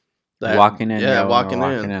Thorne Walking in. Yeah, when walking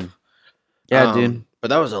we're in. Yeah, dude. But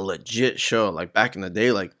that was a legit show. Like back in the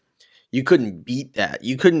day, like you couldn't beat that.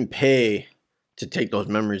 You couldn't pay to take those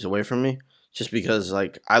memories away from me, just because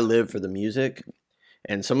like I live for the music.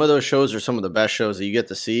 And some of those shows are some of the best shows that you get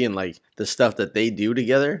to see, and like the stuff that they do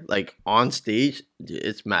together, like on stage,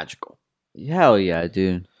 it's magical. Hell yeah,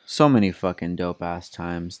 dude. So many fucking dope ass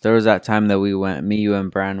times. There was that time that we went, me, you,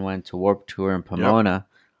 and Brand went to Warped Tour in Pomona.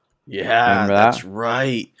 Yeah, Remember that's that?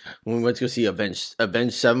 right. When we went to go see Avenged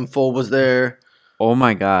Sevenfold was there. Oh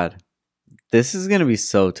my god. This is going to be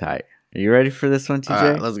so tight. Are you ready for this one, TJ?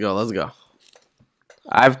 All right, let's go.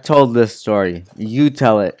 I've told this story. You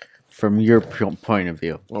tell it from your point of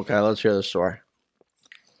view. Okay, let's hear the story.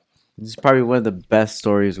 This is probably one of the best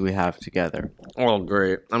stories we have together. Oh,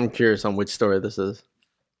 great. I'm curious on which story this is.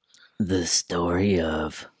 The story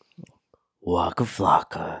of Waka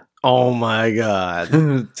Flocka. Oh my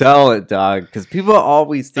god. Tell it, dog. Because people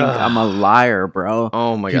always think I'm a liar, bro.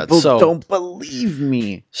 Oh my god. People So don't believe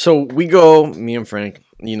me. So we go, me and Frank,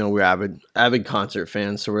 we're avid concert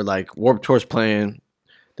fans. So we're like, Warped Tour's playing.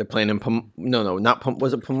 They're playing in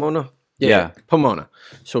was it Pomona? Yeah. Pomona.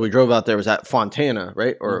 So we drove out there. It was at Fontana,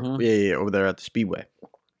 right? Or Mhm. over there at the Speedway.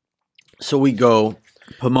 So we go.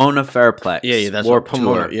 Pomona Fairplex. Yeah, that's Warped what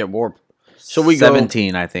Pomona. Tour. Yeah, Warp. So we go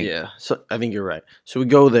 17, I think. Yeah, so I think you're right. So we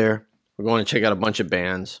go there. We're going to check out a bunch of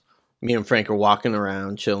bands. Me and Frank are walking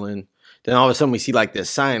around, chilling. Then all of a sudden we see like this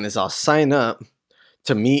sign. Is I'll sign up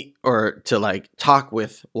to meet or to like talk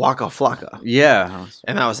with Waka Flocka. Yeah.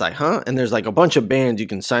 And I was like, huh? And there's like a bunch of bands you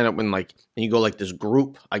can sign up when like, and you go like this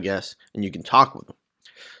group, I guess, and you can talk with them.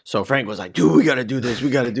 So Frank was like, dude, we got to do this.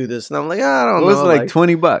 And I'm like, I don't know. It was like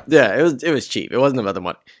 $20. Yeah, it was cheap. It wasn't about the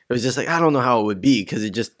money. It was just like, I don't know how it would be because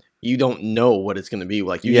you don't know what it's going to be.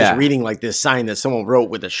 Like, you're just reading like this sign that someone wrote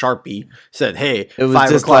with a Sharpie, said, hey, it was 5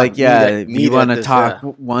 just o'clock, like, yeah, meet you want at to this, talk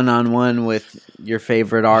one-on-one with your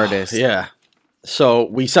favorite artist. Yeah. So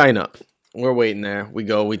we sign up. We're waiting there. We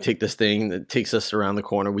go. We take this thing that takes us around the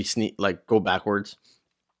corner. We sneak, like, go backwards.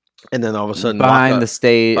 And then all of a sudden, behind the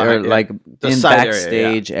stage, behind, or like the in side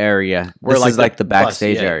backstage area. Where, This like, is like the the bus,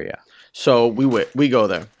 backstage yeah. area. So we go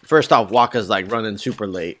there. First off, Waka's like running super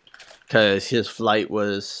late because his flight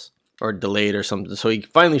was delayed or something. So he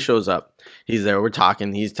finally shows up. He's there. We're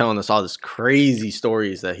talking. He's telling us all this crazy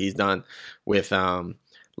stories that he's done with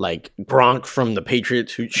like Gronk from the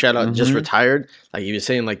Patriots, who just retired. Like, he was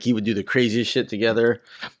saying like he would do the craziest shit together.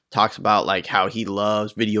 Talks about like how he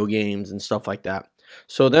loves video games and stuff like that.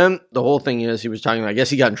 So then the whole thing is he was talking. I guess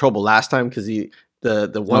he got in trouble last time because the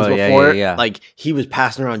ones before, like, he was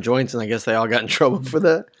passing around joints, and I guess they all got in trouble for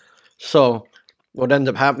that. So what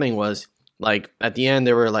ended up happening was, like, at the end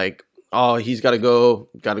they were like, "Oh, he's got to go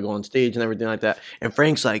on stage and everything like that." And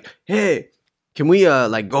Frank's like, "Hey, can we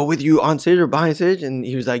like go with you on stage or behind stage?" And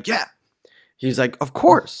he was like, "Yeah." He's like, "Of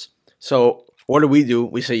course." So what do?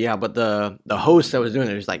 We say, "Yeah," but the host that was doing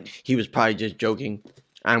it was like, he was probably just joking.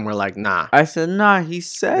 And we're like, nah. I said, nah, he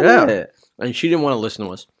said it. And she didn't want to listen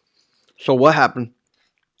to us. So what happened?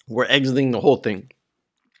 We're exiting the whole thing.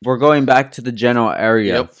 We're going back to the general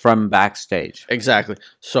area from backstage. Exactly.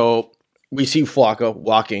 So we see Flocka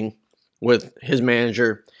walking with his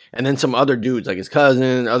manager and then some other dudes, like his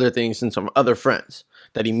cousin, other things, and some other friends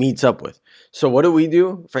that he meets up with. So what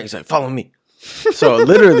do? Frank's like, follow me. So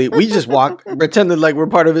literally, we just walk, pretended like we're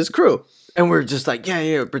part of his crew. And we're just like,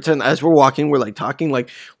 yeah, pretend. As we're walking, we're like talking, like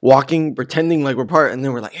walking, pretending like we're part. And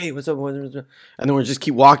then we're like, hey, what's up? And then we just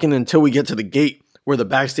keep walking until we get to the gate where the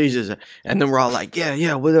backstage is. And then we're all like,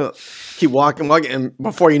 yeah, what up? Keep walking. And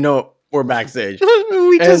before you know it, we're backstage.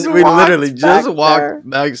 we literally just walked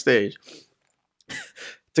backstage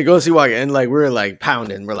to go see Waka. And like, we were like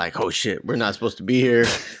pounding. We're like, oh shit, we're not supposed to be here.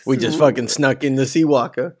 We just fucking snuck in to see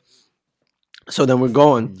Waka. So then we're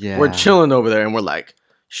going. Yeah. We're chilling over there and we're like,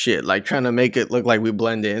 shit, like trying to make it look like we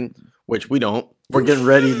blend in, which we don't. We're getting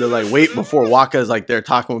ready to like wait before Waka is like there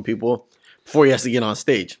talking with people before he has to get on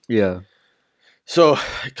stage. Yeah. So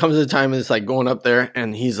it comes to the time it's like going up there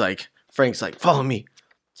and he's like, Frank's like, follow me.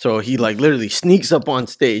 So he like literally sneaks up on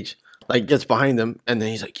stage, like gets behind them. And then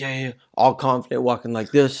he's like, yeah, all confident walking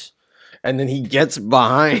like this. And then he gets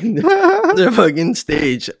behind the fucking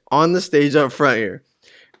stage, on the stage up front here.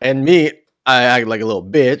 And me, I act like a little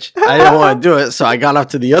bitch. I didn't want to do it, so I got off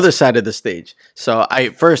to the other side of the stage. So I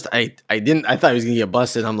thought he was gonna get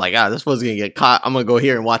busted. I'm like, this was gonna get caught. I'm gonna go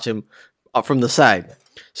here and watch him from the side.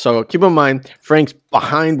 So keep in mind, Frank's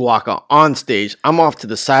behind Waka on stage. I'm off to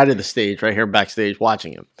the side of the stage, right here backstage,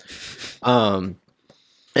 watching him. And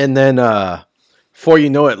then before you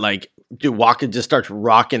know it, like, dude, Waka just starts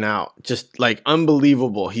rocking out, just like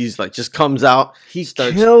unbelievable. He's like, just comes out, he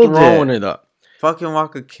starts throwing it up. Fucking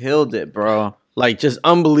Waka killed it, bro. Like, just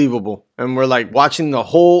unbelievable. And we're like watching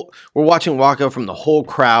Waka from the whole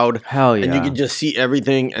crowd. Hell yeah. And you can just see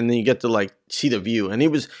everything, and then you get to like see the view. And he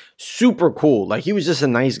was super cool. Like, he was just a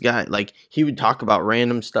nice guy. Like, he would talk about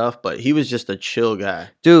random stuff, but he was just a chill guy.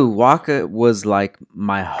 Dude, Waka was like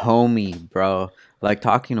my homie, bro. Like,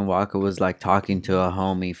 talking to Waka was like talking to a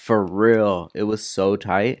homie. For real. It was so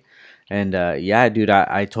tight. And yeah, dude,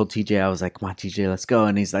 I told TJ, I was like, come on, TJ, let's go.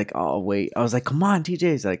 And he's like, oh, wait. I was like, come on,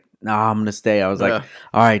 TJ. He's like, nah, I'm going to stay. I was like,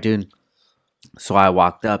 all right, dude. So I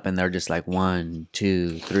walked up, and they're just like 1,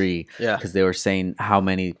 2, 3. Yeah. Because they were saying how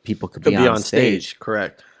many people could be on stage.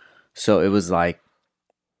 Correct. So it was like,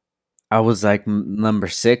 I was like number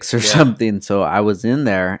 6 or something. So I was in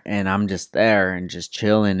there, and I'm just there and just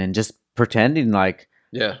chilling and just pretending like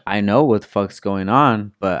I know what the fuck's going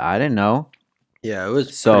on, but I didn't know. Yeah, it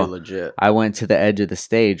was pretty legit. I went to the edge of the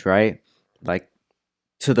stage, right? Like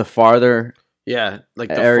to the farther like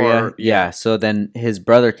the area. Yeah. So then his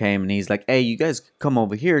brother came, and he's like, hey, you guys come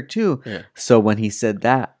over here too. Yeah. So when he said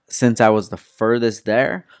that, since I was the furthest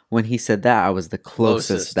there, when he said that, I was the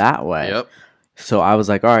closest that way. Yep. So I was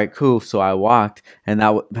like, all right, cool. So I walked, and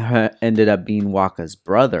that ended up being Waka's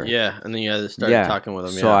brother. Yeah, and then you had to start talking with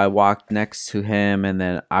him. So I walked next to him, and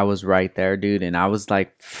then I was right there, dude. And I was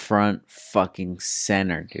like front fucking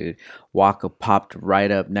center, dude. Waka popped right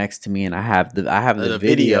up next to me, and I have the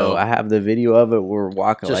video. I have the video of it where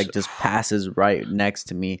Waka just passes right next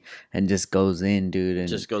to me and just goes in, dude. And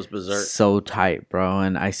just goes berserk. So tight, bro.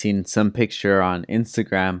 And I seen some picture on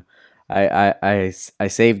Instagram. I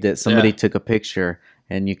saved it. Somebody took a picture,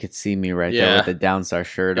 and you could see me right there with the Downstar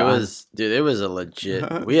shirt on. It was a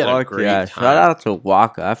legit. We had a great time. Shout out to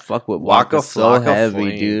Waka. I fuck with Waka so heavy,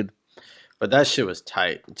 flame. Dude. But that shit was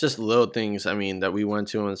tight. Just little things. I mean, that we went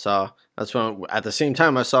to and saw. That's when at the same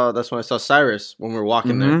time that's when I saw Cyrus when we were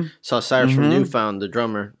walking there. Saw Cyrus from Newfound, the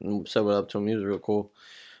drummer, and said what up to him. He was real cool.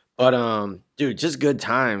 But dude, just good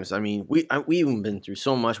times. I mean, we even been through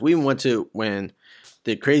so much. We even went to when.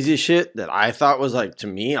 The craziest shit that I thought was like, to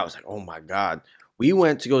me, I was like, oh my God. We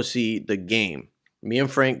went to go see The Game. Me and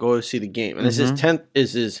Frank go see The Game. And this is I think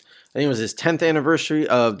it was his 10th anniversary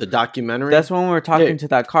of the documentary. That's when we were talking to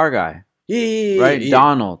that car guy. Yeah. Right?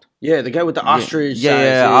 Donald. Yeah, the guy with the ostrich.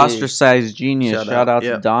 Yeah, ostracized genius. Shout out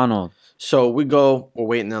to Donald. So we're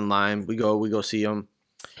waiting in line. We go see him.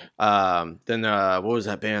 Then what was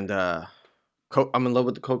that band? I'm in Love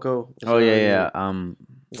with the Coco. Oh, yeah.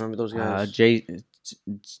 Remember those guys?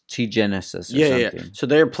 T Genesis or something. Yeah. So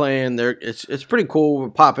they're playing. It's pretty cool. We're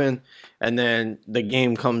popping, and then The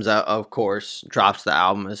Game comes out. Of course, drops the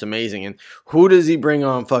album. It's amazing. And who does he bring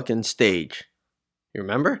on fucking stage? You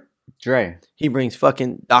remember? Dre. He brings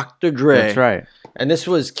fucking Dr. Dre. That's right. And this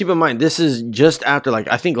was, keep in mind, this is just after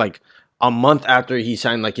I think a month after he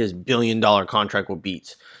signed his $1 billion contract with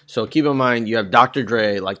Beats. So keep in mind, you have Dr.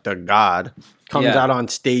 Dre, the god. Comes out on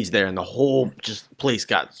stage there, and the whole place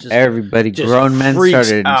got everybody, grown men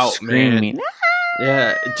started screaming. Man.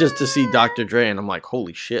 Yeah, just to see Dr. Dre, and I'm like,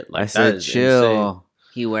 holy shit! I said, chill. Insane.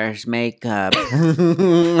 He wears makeup.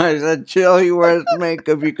 I said, chill. He wears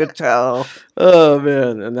makeup. You could tell. Oh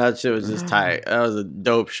man, and that shit was just tight. That was a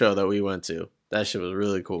dope show that we went to. That shit was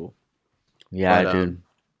really cool. Yeah, dude.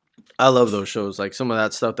 I love those shows. Some of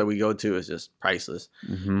that stuff that we go to is just priceless.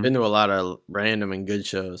 Been to a lot of random and good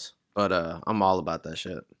shows. But I'm all about that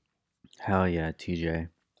shit. Hell yeah, TJ.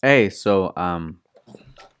 Hey, so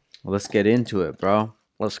let's get into it, bro.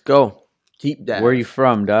 Let's go. Deep dive. Where you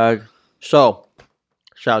from, dog? So,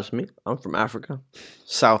 shout out to me. I'm from Africa.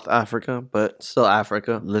 South Africa, but still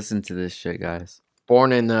Africa. Listen to this shit, guys.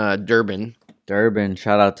 Born in Durban. Durban.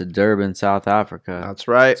 Shout out to Durban, South Africa. That's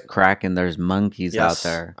right. It's cracking. There's monkeys out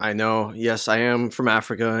there. I know. Yes, I am from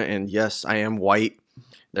Africa, and yes, I am white.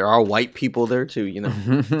 There are white people there too,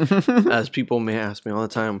 as people may ask me all the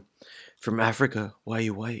time, from Africa, why are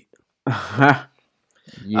you white?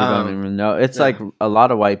 You don't even know. It's like a lot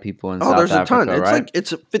of white people in South Africa, there's a ton. Right?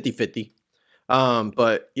 It's 50-50.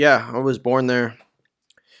 But yeah, I was born there.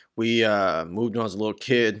 We moved when I was a little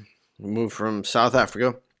kid. We moved from South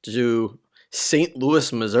Africa to St.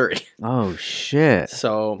 Louis, Missouri. Oh, shit.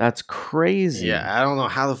 So that's crazy. Yeah, I don't know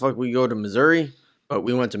how the fuck we go to Missouri, but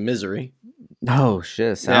we went to Missouri. Oh,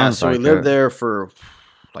 shit. Sounds so we lived there for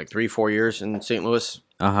 3-4 years in St. Louis.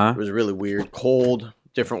 Uh-huh. It was really weird. Cold,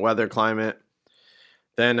 different weather, climate.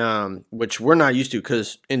 Then, which we're not used to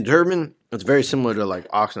because in Durban, it's very similar to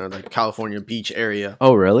Oxnard, California beach area.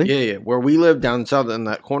 Oh, really? Yeah. Where we live down south in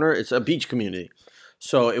that corner, it's a beach community.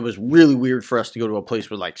 So it was really weird for us to go to a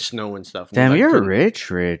place with snow and stuff. Damn, you're rich,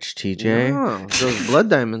 TJ. Yeah, those blood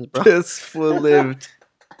diamonds, bro. This fool lived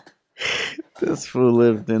This fool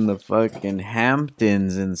lived in the fucking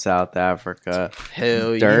Hamptons in South Africa.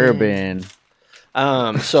 Hell Durban.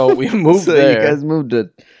 yeah. So we moved So there. you guys moved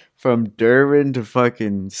from Durban to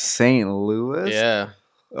fucking St. Louis? Yeah.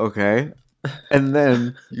 Okay. And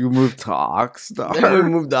then you moved to Oxnard. Then we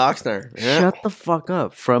moved to Oxnard. Yeah. Shut the fuck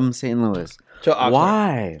up. From St. Louis. To Oxnard.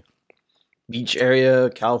 Why? Beach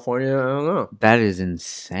area, California. I don't know. That is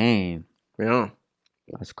insane. Yeah.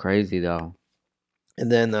 That's crazy though.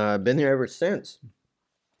 And then I've been here ever since.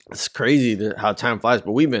 It's crazy how time flies,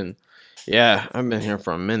 but I've been here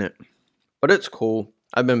for a minute. But it's cool.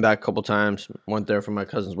 I've been back a couple times. Went there for my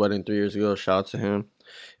cousin's wedding 3 years ago. Shout out to him.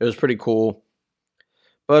 It was pretty cool.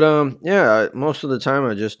 But most of the time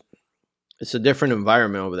it's a different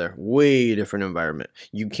environment over there. Way different environment.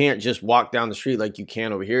 You can't just walk down the street like you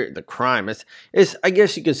can over here. The crime, it's I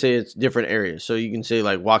guess you could say it's different areas. So you can say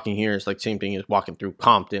like walking here is like same thing as walking through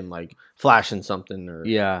Compton, like flashing something or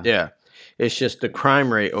yeah. It's just the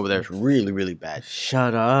crime rate over there is really, really bad.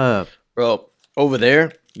 Shut up. Bro, over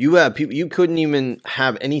there, you have people, you couldn't even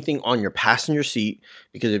have anything on your passenger seat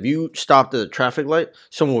because if you stopped at a traffic light,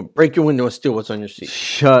 someone would break your window and steal what's on your seat.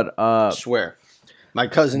 Shut I up. swear. My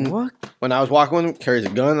cousin, What? when I was walking with him, carries a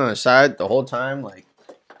gun on his side the whole time. Like,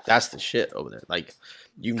 that's the shit over there. Like,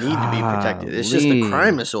 you need to be protected. It's just the Golly.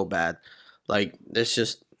 crime is so bad. Like, it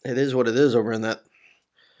is what it is over in that.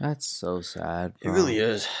 That's so sad. It really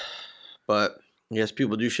is. But, yes,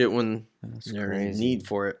 people do shit when That's they're in crazy. need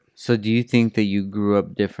for it. So do you think that you grew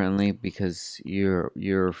up differently because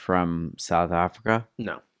you're from South Africa?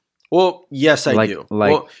 No. Well, yes, I do.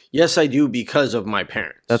 Like- Well, yes, I do because of my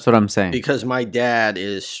parents. That's what I'm saying. Because my dad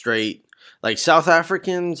is straight. Like South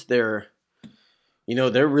Africans, they're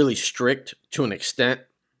really strict to an extent.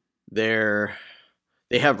 They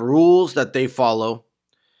have rules that they follow.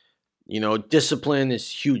 Discipline is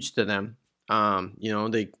huge to them.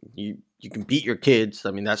 You can beat your kids.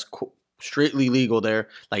 I mean, that's straightly legal there.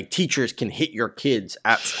 Like teachers can hit your kids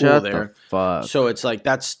at school Shut there. the fuck. So it's like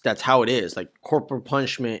that's how it is. Like corporal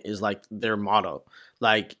punishment is like their motto.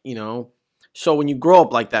 Like, so when you grow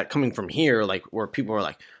up like that coming from here, like where people are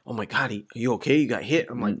like, "Oh my god, are you okay? You got hit?"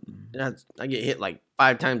 I'm like, I get hit like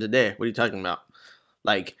 5 times a day. What are you talking about?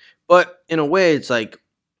 Like, but in a way it's like,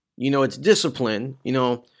 it's discipline,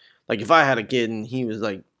 like if I had a kid and he was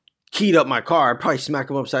like keyed up my car, I'd probably smack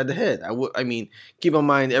him upside the head. I mean, keep in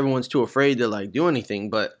mind everyone's too afraid to like do anything,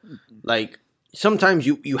 but like sometimes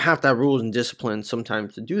you have to have rules and discipline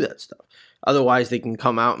sometimes to do that stuff. Otherwise they can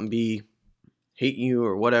come out and hate you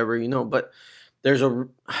or whatever, but there's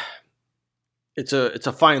it's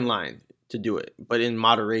a fine line to do it, but in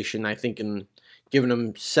moderation. I think in giving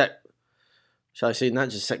them shall I say, not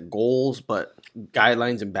just set goals, but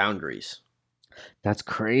guidelines and boundaries. That's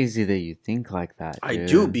crazy that you think like that. I dude.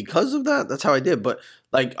 do because of that. That's how I did. But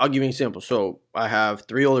like, I'll give you an example. So I have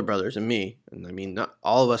 3 older brothers and me, and I mean, not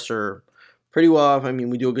all of us are pretty well off. I mean,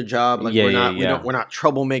 we do a good job. Like we're not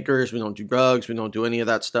troublemakers. We don't do drugs. We don't do any of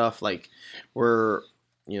that stuff. Like we're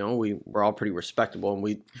all pretty respectable, and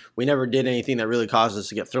we never did anything that really caused us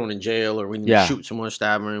to get thrown in jail or we didn't shoot someone or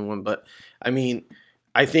stab anyone. But I mean,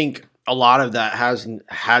 I think a lot of that hasn't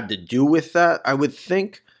had to do with that. I would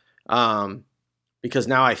think. Because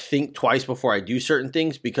now I think twice before I do certain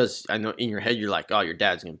things because I know in your head you're like, oh, your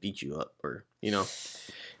dad's going to beat you up or,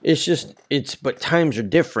 but times are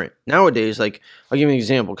different. Nowadays, like, I'll give you an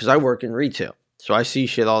example because I work in retail. So I see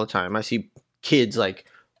shit all the time. I see kids like,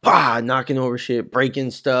 knocking over shit,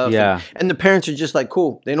 breaking stuff. Yeah. And the parents are just like,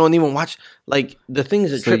 cool. They don't even watch, like, the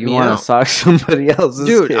things that trip me out. So you want to sock somebody else's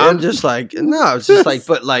Dude, kid? I'm just like, no, it's just like,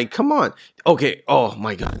 but like, come on. Okay. Oh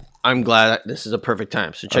my God. I'm glad this is a perfect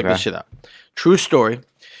time. So check this shit out. True story.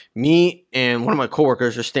 Me and one of my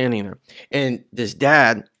coworkers are standing there, and this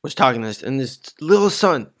dad was talking to this, and this little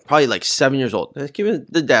son, probably like 7 years old.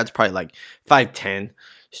 The dad's probably like 5'10",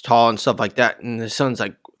 he's tall and stuff like that, and the son's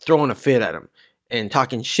like throwing a fit at him and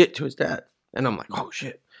talking shit to his dad, and I'm like, oh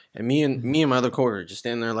shit. And me and my other coworker just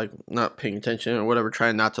standing there like not paying attention or whatever,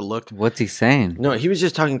 trying not to look. What's he saying? No, he was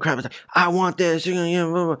just talking crap. Like, I want this,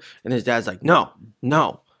 and his dad's like, no.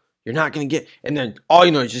 You're not going to get... And then all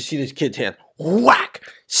you know is just see this kid's hand. Whack!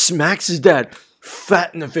 Smacks his dad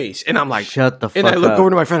fat in the face. And I'm like... Shut the fuck up. And I look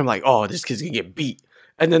over to my friend. I'm like, oh, this kid's going to get beat.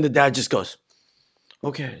 And then the dad just goes,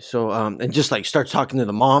 okay. So, and just like starts talking to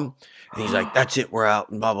the mom. And he's like, that's it. We're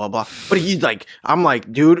out. And blah, blah, blah. But he's like... I'm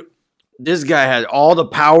like, dude, this guy had all the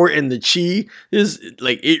power and the chi. This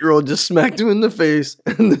like 8-year-old just smacked him in the face.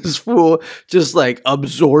 And this fool just like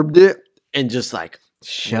absorbed it. And just like...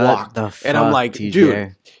 Shut walked. the fuck, And I'm like, TJ.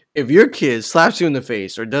 dude... If your kid slaps you in the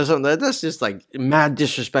face or does something, that's just like mad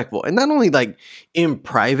disrespectful. And not only like in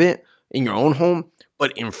private, in your own home,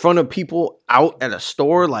 But in front of people out at a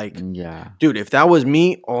store, like, Yeah. dude, if that was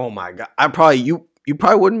me, oh my god, you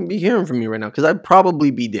probably wouldn't be hearing from me right now because I'd probably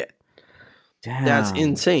be dead. Damn. That's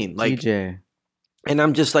insane. Like, TJ. and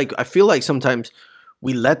I'm just like, I feel like sometimes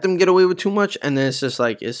we let them get away with too much, and then it's just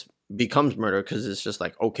like it becomes murder because it's just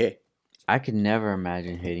like, okay. I could never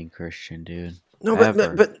imagine hating Christian, dude. No,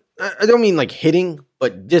 Ever. but I don't mean like hitting,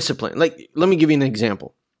 but discipline. Like, let me give you an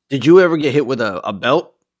example. Did you ever get hit with a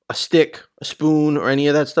belt, a stick, a spoon, or any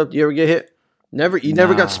of that stuff? Did you ever get hit? Never. You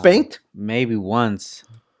never got Nah. spanked? Maybe once,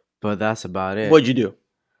 but that's about it. What'd you do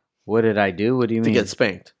What did I do? What do you to mean? get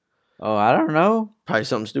spanked? Oh, I don't know. Probably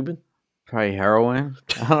something stupid. Probably heroin.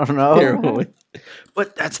 I don't know. Heroin.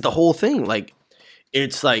 But that's the whole thing. Like,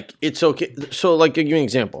 it's okay. So, like, to give you an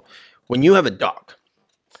example, when you have a dog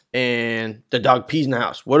and the dog pees in the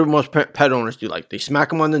house, what do most pet owners do? Like, they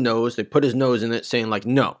smack him on the nose, they put his nose in it, saying like,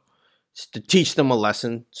 no. It's to teach them a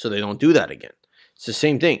lesson so they don't do that again. It's the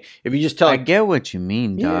same thing. If you just tell, I get what you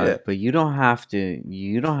mean, dog, Yeah. but you don't have to.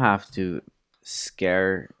 You don't have to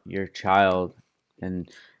scare your child and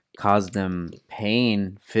cause them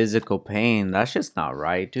pain, physical pain. That's just not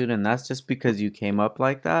right, dude. And that's just because you came up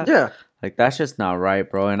like that. yeah, Like, that's just not right,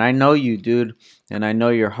 bro. And I know you, dude. And I know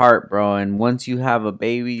your heart, bro. And once you have a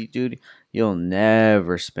baby, dude, you'll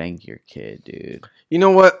never spank your kid, dude. you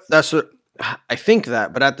know what? That's what I think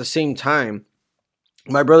that, but at the same time,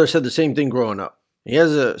 my brother said the same thing growing up. He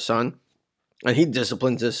has a son, and he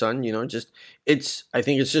disciplines his son. You know, I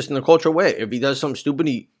think it's just in the cultural way. If he does something stupid,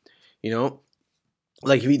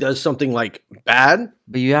 like if he does something like bad,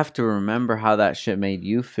 But you have to remember how that shit made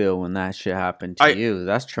you feel when that shit happened to I- you.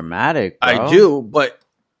 That's traumatic, bro. I do, but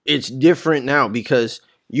it's different now because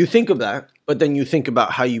you think of that, but then you think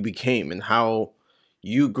about how you became and how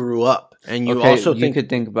you grew up, and you also think. could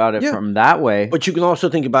think about it Yeah. from that way. But you can also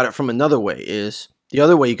think about it from another way. Is the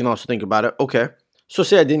other way you can also think about it? Okay, so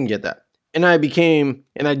say I didn't get that, and I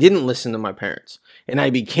didn't listen to my parents, and I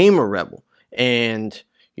became a rebel, and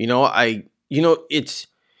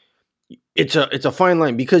it's a fine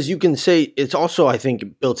line because you can say it's also, I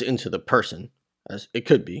think, built into the person, as it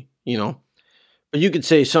could be, but you could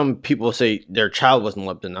say some people say their child wasn't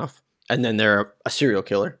loved enough, and then they're a serial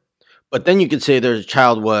killer. But then you could say their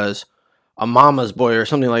child was a mama's boy or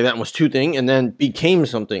something like that and was two thing and then became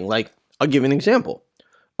something. Like, I'll give you an example.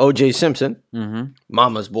 O.J. Simpson, Mm-hmm.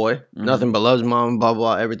 mama's boy, Mhm. nothing but loves mom, blah,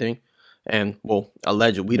 blah, everything. And, well,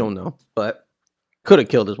 alleged, we don't know, but could have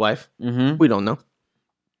killed his wife. Mm-hmm. We don't know.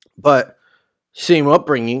 But same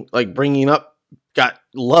upbringing, like bringing up, got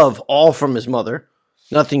love all from his mother.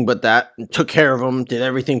 Nothing but that. And took care of him, did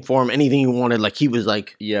everything for him, anything he wanted. Like, he was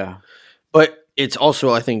like, Yeah. but it's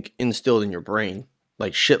also, I think, instilled in your brain.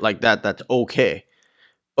 Like, shit like that, that's okay.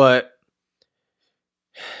 But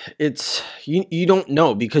it's, you don't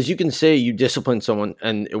know, because you can say you discipline someone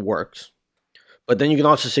and it works. But then you can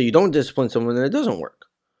also say you don't discipline someone and it doesn't work.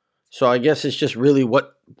 So I guess it's just really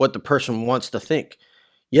what the person wants to think.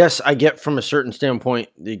 Yes, I get from a certain standpoint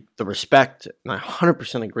the respect, and I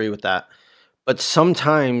 100% agree with that. But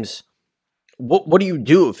sometimes, what do you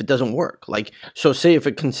do if it doesn't work? Like, so say if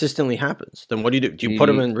it consistently happens, then what do you do? Do you put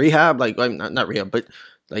them in rehab? Like not rehab, but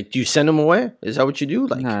like, do you send them away? Is that what you do?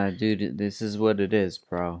 Like, Nah, dude, this is what it is,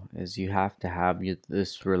 bro. Is you have to have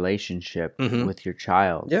this relationship Mhm. with your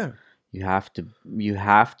child. yeah, You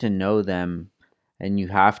have to know them, and you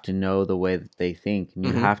have to know the way that they think, and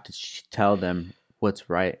you Mhm. have to tell them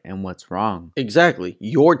what's right and what's wrong. exactly.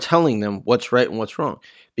 You're telling them what's right and what's wrong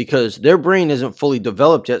because their brain isn't fully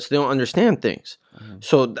developed yet, so they don't understand things. Mhm.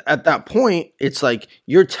 So at that point, it's like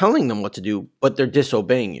you're telling them what to do, but they're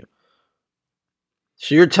disobeying you.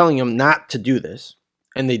 So you're telling them not to do this,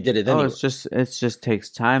 and they did it Oh, anyway. it just takes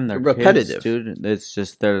time. They're Repetitive. kids, dude. It's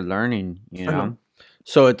just they're learning, you I know. know.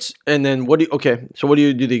 So it's, and then what do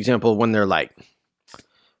you do the example when they're like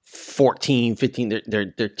 14, 15,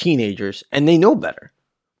 they're teenagers and they know better.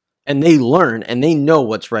 And they learn and they know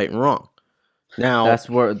what's right and wrong. Now That's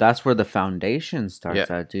where the foundation starts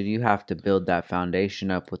at, dude. You have to build that foundation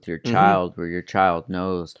up with your Mhm. child, where your child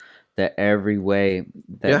knows that every way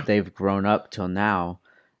that Yeah. they've grown up till now,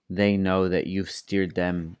 they know that you've steered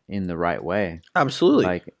them in the right way. absolutely.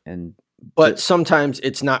 Like, and But sometimes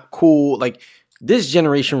it's not cool. Like, this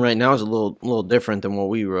generation right now is a little different than what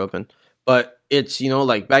we grew up in. But it's,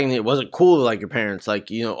 like back then it wasn't cool to like your parents, like,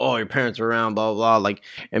 oh, your parents are around, blah, blah, blah. Like,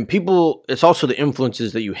 and people, it's also the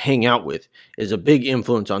influences that you hang out with is a big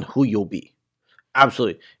influence on who you'll be.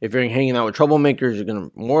 Absolutely. If you're hanging out with troublemakers, you're going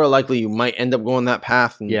to, more likely you might end up going that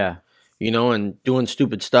path and, yeah, and doing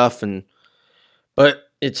stupid stuff. But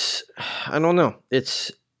it's, I don't know.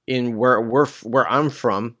 It's in where I'm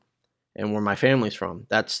from and where my family's from.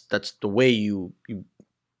 That's the way you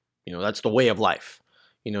that's the way of life.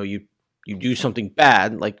 You do something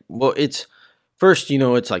bad, like, well, it's first,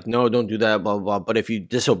 it's like, no, don't do that, blah, blah, blah. But if you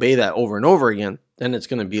disobey that over and over again, then it's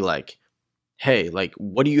going to be like, hey, like,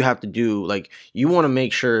 what do you have to do? Like, you want to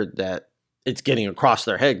make sure that it's getting across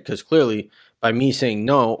their head, because clearly by me saying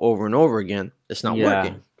no over and over again, it's not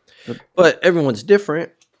working. But everyone's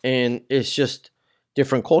different, and it's just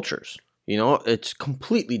different cultures. It's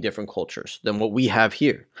completely different cultures than what we have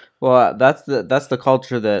here. Well, that's the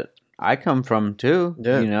culture that I come from too.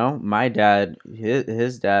 Yeah. My dad,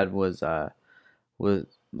 his dad was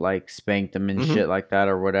like spanked him and shit like that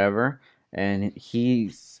or whatever, and he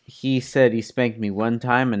said he spanked me one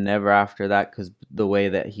time and never after that, because the way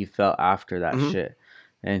that he felt after that shit,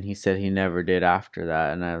 and he said he never did after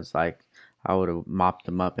that, and I was like, I would have mopped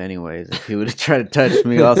him up anyways if he would have tried to touch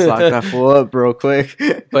me. I'll sock that fool up real quick.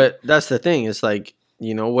 But that's the thing. It's like,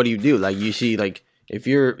 what do you do? Like, you see, like, if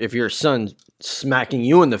your son's smacking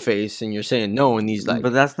you in the face and you're saying no, and he's like,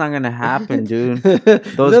 but that's not gonna happen, dude.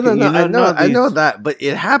 No, I know that, but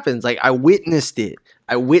it happens. Like, I witnessed it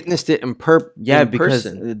in because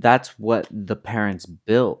person. That's what the parents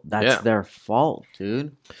built. That's their fault,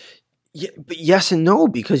 dude. Yeah, but yes and no,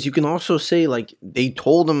 because you can also say, like, they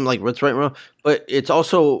told them, like, what's right and wrong, but it's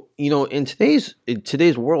also, in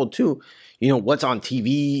today's world too, what's on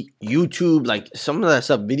TV, YouTube, like, some of that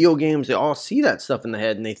stuff, video games, they all see that stuff in the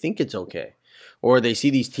head and they think it's okay. Or they see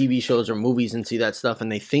these TV shows or movies and see that stuff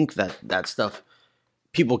and they think that stuff,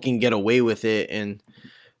 people can get away with it.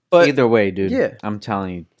 But either way, dude, yeah. I'm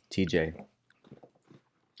telling you, TJ,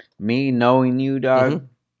 me knowing you, dog,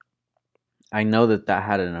 I know that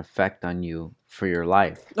had an effect on you for your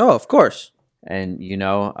life. Oh, of course. And,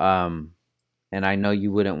 and I know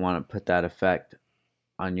you wouldn't want to put that effect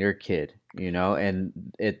on your kid, and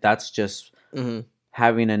that's just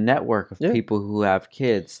having a network of people who have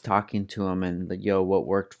kids, talking to them and, yo, what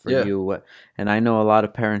worked for you? And I know a lot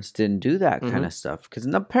of parents didn't do that kind of stuff, because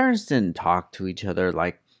the parents didn't talk to each other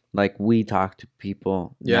like we talk to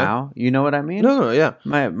people now. You know what I mean? No, yeah.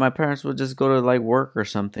 My parents would just go to, like, work or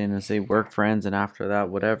something and say work friends, and after that,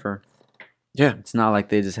 whatever. Yeah. It's not like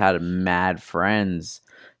they just had mad friends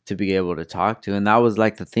to be able to talk to. And that was,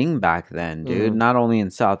 like, the thing back then, dude. Not only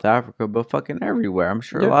in South Africa, but fucking everywhere. I'm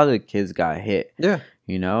sure a lot of the kids got hit. Yeah.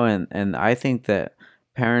 And I think that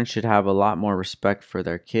parents should have a lot more respect for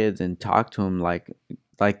their kids and talk to them like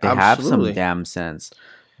they have some damn sense.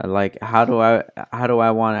 Like, how do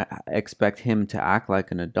I want to expect him to act like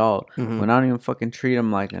an adult when I don't even fucking treat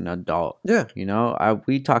him like an adult? Yeah.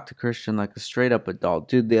 We talk to Christian like a straight up adult.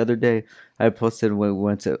 Dude, the other day I posted when we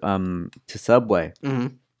went to Subway.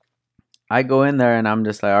 I go in there and I'm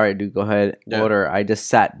just like, all right, dude, go ahead, order. I just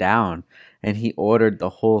sat down and he ordered the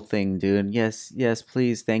whole thing, dude. Yes,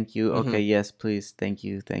 please, thank you. Okay, yes, please, thank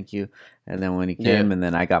you. And then when he came and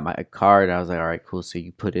then I got my card, I was like, all right, cool. So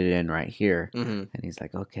you put it in right here. And he's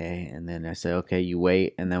like, okay. And then I said, okay, you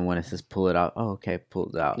wait. And then when it says pull it out, oh, okay,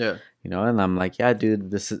 pull it out. Yeah. And I'm like, yeah,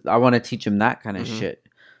 dude, I want to teach him that kind of shit.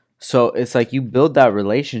 So it's like you build that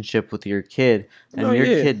relationship with your kid, and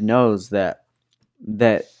kid knows that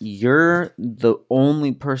you're the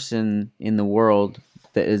only person in the world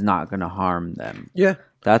that is not going to harm them. Yeah.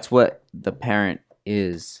 That's what the parent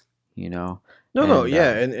is, No,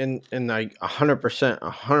 yeah. And I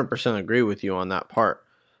 100% agree with you on that part.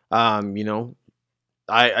 I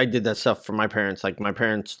did that stuff for my parents. Like, my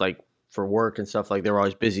parents, like, for work and stuff, like, they were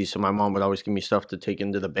always busy. So my mom would always give me stuff to take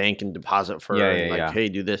into the bank and deposit for her. And hey,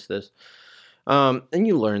 do this. And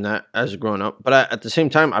you learn that as growing up. But at the same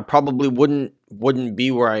time, I probably wouldn't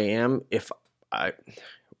be where I am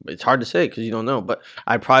it's hard to say because you don't know, but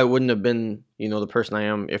I probably wouldn't have been, the person I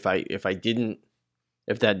am if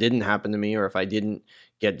that didn't happen to me, or if I didn't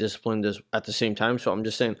get disciplined at the same time. So I'm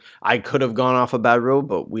just saying I could have gone off a bad road,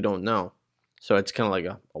 but we don't know. So it's kind of like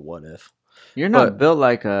a what if. You're not built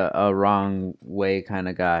like a wrong way kind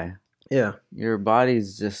of guy. Yeah. Your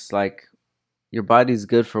body's just like, your body's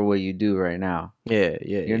good for what you do right now. Yeah.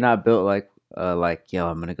 You're not built like, yo,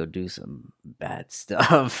 I'm going to go do some bad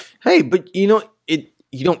stuff. Hey, but you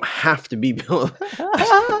don't have to be built.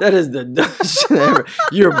 That is the dumbest shit ever.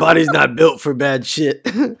 Your body's not built for bad shit.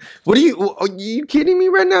 Are you kidding me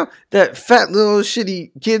right now? That fat little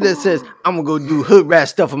shitty kid that says, I'm going to go do hood rat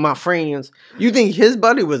stuff with my friends. You think his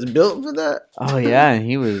body was built for that? Oh, yeah. And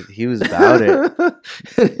he was about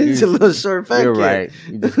it. He's a little short fat kid. You're right.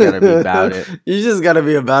 You just got to be about it. You just got to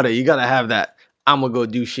be about it. You got to have that, I'm going to go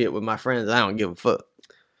do shit with my friends. I don't give a fuck.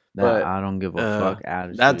 That I don't give a fuck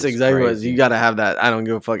attitude. That's exactly what you gotta have, that I don't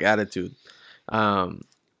give a fuck attitude. But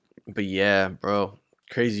yeah, bro,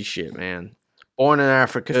 crazy shit, man. Born in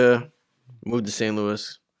Africa, moved to St.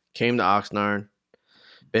 Louis, came to Oxnard,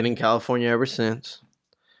 Been in California ever since.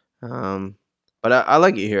 Um, but I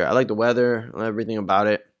like it here. I like the weather, everything about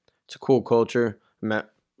it. It's a cool culture. Met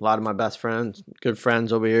a lot of my best friends, good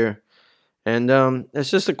friends over here, and it's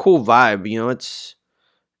just a cool vibe. It's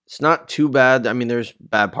not too bad. I mean, there's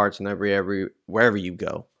bad parts in every wherever you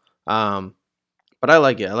go. Um, but I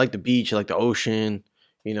like it. I like the beach. I like the ocean.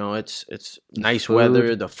 It's nice weather.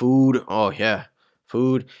 Food. The food. Oh yeah,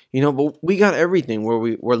 food. But we got everything.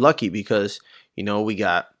 We're lucky because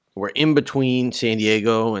we're in between San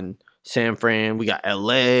Diego and San Fran. We got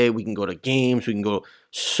LA. We can go to games. We can go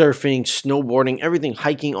surfing, snowboarding, everything,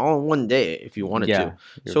 hiking all in one day if you wanted Yeah, to.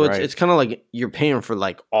 you're So right. it's kind of like you're paying for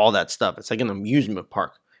like all that stuff. It's like an amusement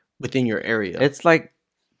park within your area. It's like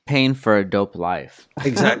paying for a dope life.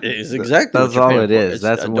 Exactly. It's exactly what That's you're all paying it for. is. It's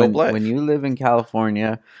That's a dope life. when you live in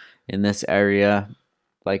California, in this area,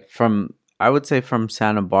 like I would say from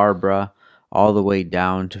Santa Barbara all the way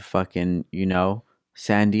down to fucking,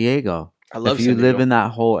 San Diego. I love If you San live Diego. in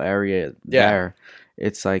that whole area Yeah. there,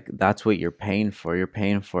 it's like that's what you're paying for. You're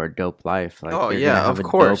paying for a dope life. Like Oh, you're yeah, gonna have of a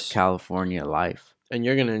course. dope California life. And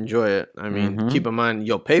you're gonna enjoy it. I mean, Mhm. keep in mind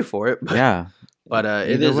you'll pay for it, Yeah. but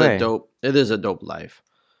it Either is way. a dope life.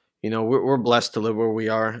 We're blessed to live where we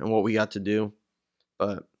are and what we got to do,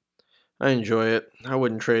 but I enjoy it. I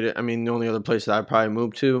wouldn't trade it. I mean, the only other place that I'd probably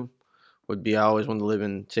move to would be I always wanted to live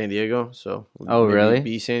in San Diego, so Oh, maybe really?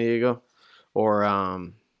 be San Diego, or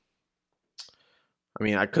I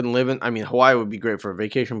mean, I couldn't live in. I mean, Hawaii would be great for a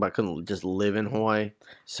vacation, but I couldn't just live in Hawaii.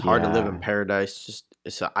 It's hard to live in Yeah. paradise.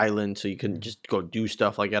 It's an island, so you can just go do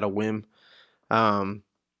stuff like at a whim. Um,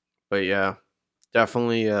 but yeah,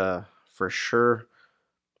 definitely, for sure,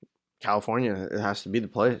 California. It has to be the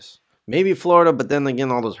place. Maybe Florida, but then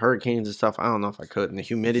again, all those hurricanes and stuff. I don't know if I could. And the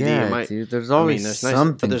humidity, it Yeah, might. dude. There's I mean, always there's nice,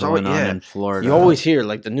 something but there's going always on yeah. in Florida. You always hear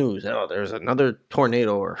like the news. Oh, there's another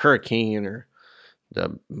tornado or hurricane or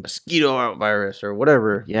the mosquito virus or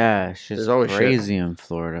whatever. Yeah, it's There's just always shit. crazy in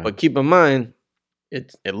Florida. But keep in mind,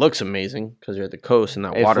 it looks amazing because you're at the coast and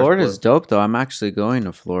that Hey, water's Florida's blue. dope though. I'm actually going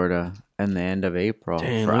to Florida in the end of April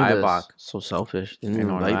Damn, for look at IBOC this. So selfish. Didn't in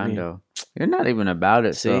even invite me. Orlando. You're not even about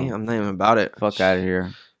it, See, so I'm not even about it. fuck out of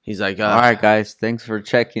here. He's like, All right, guys, thanks for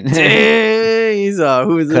checking in. dang, he's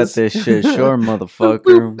who is Cut this? this shit short,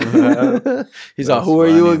 motherfucker. He's That's who are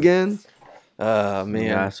you funny. again? Man.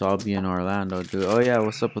 Yeah, so I'll be in Orlando, dude. Oh yeah,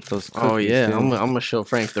 what's up with those cookies? Oh yeah, dude? I'm gonna show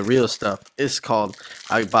Frank the real stuff. It's called.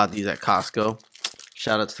 I bought these at Costco.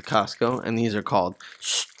 Shout outs to Costco, and these are called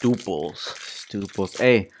Stooples. Stuples.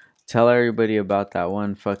 Hey, tell everybody about that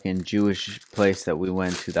one fucking Jewish place that we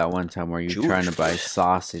went to that one time where you were trying to buy Jewish?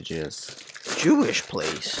 sausages. Jewish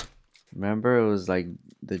place. Remember, it was like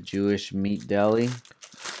the Jewish meat deli.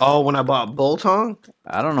 Oh, when I bought Bultong,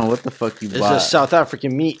 I don't know what the fuck you it's bought. a South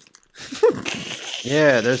African meat.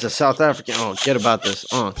 Yeah, there's a South African. Oh, get about this.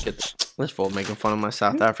 This fool making fun of my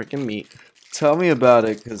South African meat. Tell me about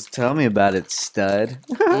it, stud.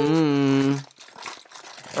 Mm.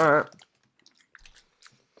 All right.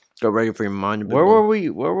 Go ready for your mind. Where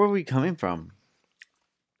were we coming from?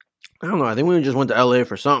 I don't know. I think we just went to LA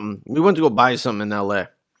for something. We went to go buy something in LA.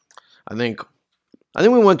 I think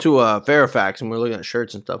we went to Fairfax and we were looking at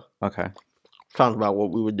shirts and stuff. Okay. Talking about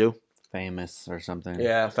what we would do. Famous or something.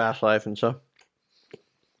 Yeah, Fast Life and stuff.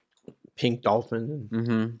 Pink Dolphin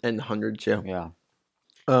Mm-hmm. and the Hundreds, yeah. Yeah.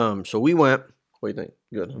 So we went. What do you think?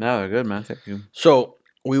 Good. Huh? No, they're good, man. Thank you. So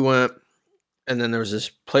we went, and then there was this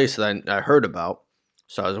place that I heard about.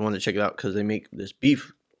 So I just wanted to check it out because they make this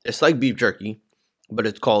beef. It's like beef jerky, but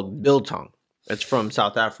it's called biltong. It's from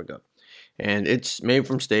South Africa, and it's made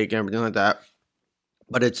from steak and everything like that.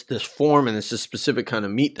 But it's this form, and it's this specific kind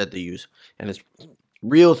of meat that they use, and it's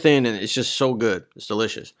real thin, and it's just so good. It's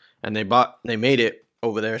delicious, and they made it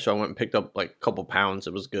over there. So I went and picked up like a couple pounds.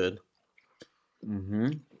 It was good. Mm-hmm.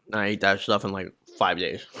 I ate that stuff in like 5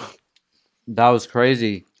 days. That was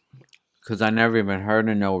crazy, cause I never even heard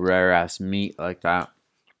of no rare ass meat like that.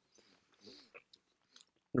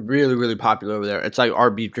 Really, really popular over there. It's like our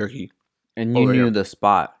beef jerky. And you Over knew here. the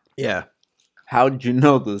spot. Yeah, How did you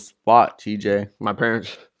know the spot, TJ? my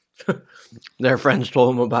parents, their friends told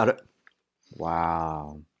them about it,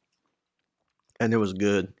 Wow, and it was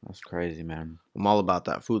good. that's crazy, man. I'm all about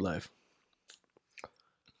that food life.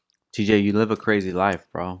 TJ, you live a crazy life,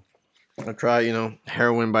 bro. I try,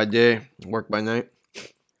 heroin by day, work by night.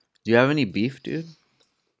 Do you have any beef, dude?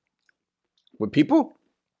 With people?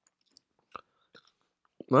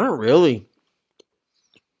 Not really.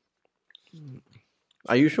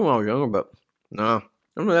 I used to when I was younger, but no. I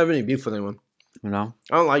don't have any beef with anyone. You know?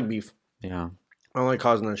 I don't like beef. Yeah, I don't like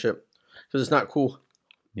causing that shit. Because it's not cool.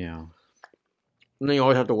 yeah. And then you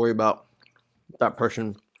always have to worry about that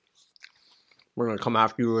person we're gonna come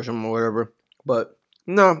after you or something or whatever. But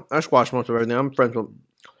no, I squash most of everything. I'm friends with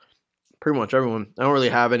pretty much everyone. I don't really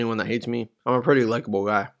have anyone that hates me. I'm a pretty likable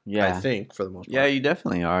guy. Yeah. I think for the most part. Yeah, you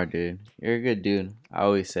definitely are, dude. You're a good dude. I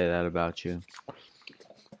always say that about you.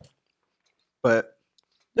 But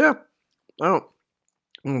yeah, I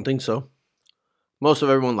don't think so. Most of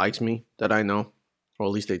everyone likes me that I know, or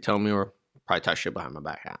at least they tell me, or probably talk shit behind my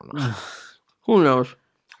back. I don't know. Who knows?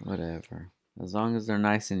 Whatever. As long as they're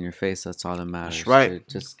nice in your face, that's all that matters. That's right. Dude.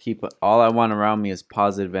 Just keep all I want around me is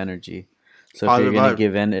positive energy. So Positive if you're gonna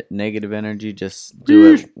vibe. give negative energy, just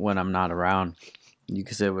do it when I'm not around. You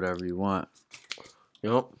can say whatever you want.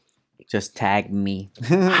 Yep. Just tag me.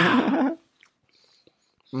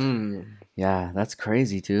 Yeah, that's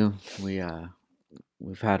crazy too.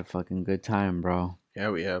 We've had a fucking good time, bro. Yeah,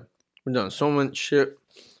 we have. We've done so much shit,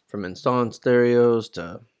 from installing stereos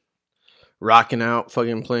to rocking out,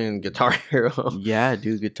 fucking playing Guitar Hero. Yeah,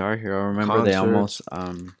 dude, Guitar Hero. Remember they almost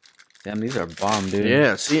damn, these are bomb, dude.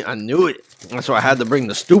 Yeah, see, I knew it. That's why I had to bring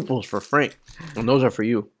the Stooples for Frank, and those are for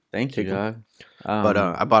you. Thank you, Take 'em. dog. But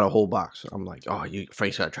I bought a whole box. I'm like, oh,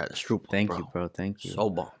 Frank's gotta try the Stooples. Thank you, bro. Thank you. So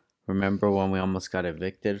bomb. Remember when we almost got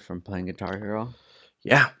evicted from playing Guitar Hero?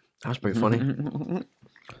 Yeah, that was pretty funny.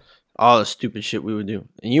 All the stupid shit we would do,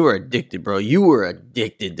 and you were addicted, bro. You were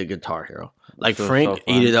addicted to Guitar Hero. Like So Frank fun.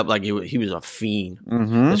 ate it up like he was a fiend.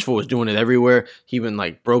 Mm-hmm. This fool was doing it everywhere. He even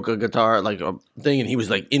like broke a guitar like a thing, and he was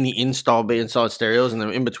like in the installed stereos, and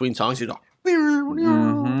then in between songs he was like,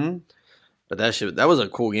 Mm-hmm. but that was a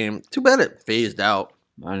cool game. Too bad it phased out.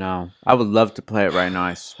 I know. I would love to play it right now.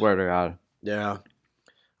 I swear to God. Yeah,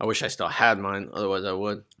 I wish I still had mine. Otherwise, I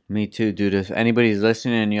would. Me too, dude. If anybody's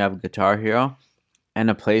listening and you have a Guitar Hero and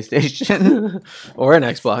a PlayStation or an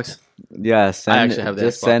Xbox. Yeah, actually have the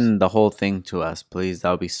just Xbox. send the whole thing to us, please.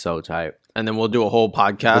 That would be so tight. And then we'll do a whole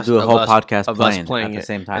podcast. We'll do a whole of podcast of us playing at the it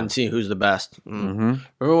same time. and see who's the best. Mm-hmm.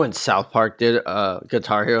 Remember when South Park did a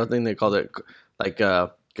Guitar Hero thing? They called it like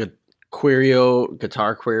Querio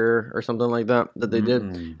Guitar Queer or something like that they did,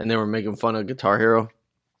 and they were making fun of Guitar Hero.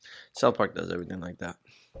 South Park does everything like that.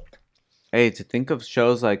 Hey, to think of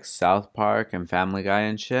shows like South Park and Family Guy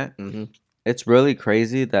and shit, Mm-hmm. it's really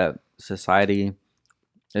crazy that society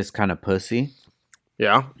is kind of pussy.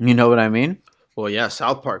 Yeah. You know what I mean? Well, yeah,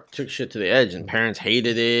 South Park took shit to the edge, and parents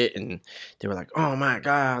hated it, and they were like, "Oh my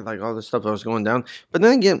god!" Like all this stuff that was going down. But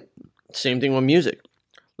then again, same thing with music.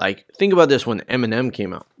 Like, think about this: when Eminem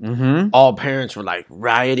came out, Mm-hmm. all parents were like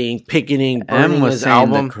rioting, picketing, burning M was his saying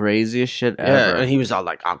album. the craziest shit Yeah, ever. and he was all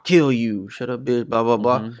like, "I'll kill you, shut up, bitch," blah blah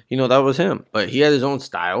blah. Mhm. You know, that was him. But he had his own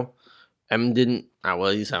style. M didn't. Well,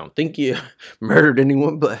 at least I don't think he murdered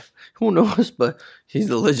anyone, but who knows? But he's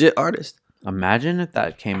a legit artist. Imagine if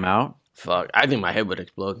that came out. Fuck, I think my head would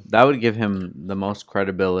explode. That would give him the most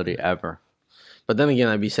credibility ever. But then again,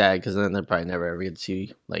 I'd be sad because then I'd probably never ever get to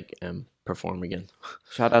see like M perform again.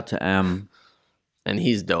 Shout out to M. And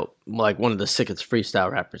he's dope. Like one of the sickest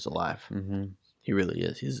freestyle rappers alive. Mm-hmm. He really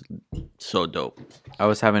is. He's so dope. I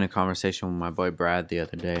was having a conversation with my boy Brad the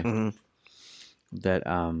other day Mm-hmm. that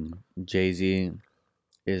Jay-Z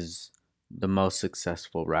is the most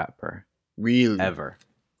successful rapper Really, ever.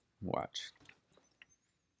 Watch.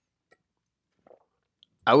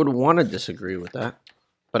 I would want to disagree with that,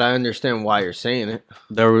 but I understand why you're saying it.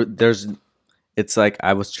 It's like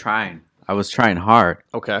I was trying hard.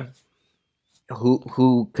 Okay.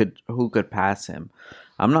 Who could pass him?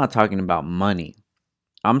 I'm not talking about money.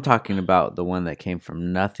 I'm talking about the one that came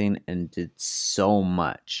from nothing and did so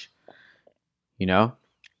much. You know?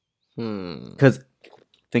 Because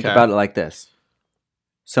think Okay. about it like this.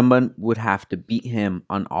 Someone would have to beat him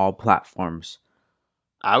on all platforms.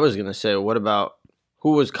 I was gonna say, what about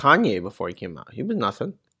who was Kanye before he came out? He was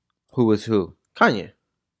nothing. Who was who? Kanye.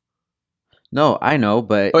 No, I know,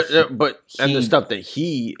 but And the he- stuff that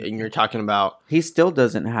you're talking about, he still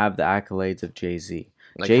doesn't have the accolades of Jay-Z.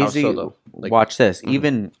 like how Jay-Z, so, though? Like, watch this. Mhm.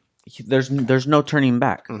 Even there's no turning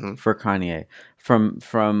back Mhm. for Kanye. From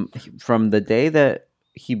the day that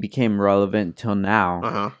he became relevant till now,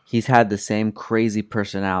 uh-huh. he's had the same crazy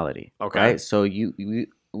personality. Okay. Right? So you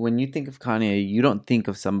when you think of Kanye, you don't think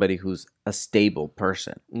of somebody who's a stable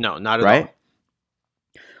person, No, not at right?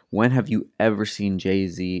 all. When have you ever seen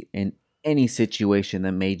Jay-Z in any situation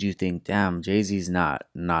that made you think, damn, Jay-Z's not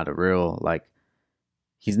a real, like,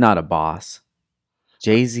 he's not a boss.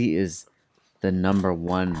 Jay-Z is the number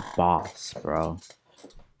one boss, bro.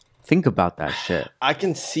 Think about that shit. I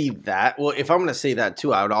can see that. Well, if I'm gonna say that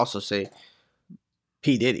too, I would also say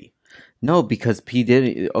P. Diddy. No, because P.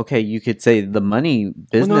 Diddy, okay, you could say the money Well,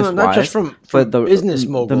 business-wise. not just from but the business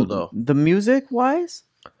mogul though. The music-wise?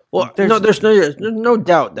 Well, there's no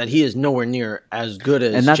doubt that he is nowhere near as good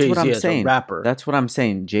as Jay-Z as a rapper. That's what I'm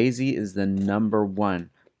saying. Jay-Z is the number one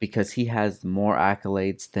because he has more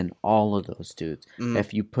accolades than all of those dudes.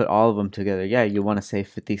 If you put all of them together, you want to say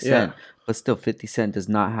 50 Cent. Yeah. But still, 50 Cent does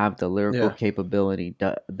not have the lyrical capability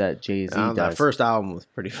that Jay-Z does. That first album was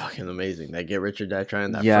pretty fucking amazing. That Get Rich or Die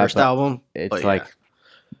Trying, that first album. It's like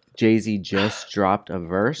Jay-Z just dropped a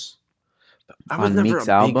verse. I was never Meek's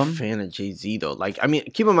a big fan of Jay-Z though. Like, I mean,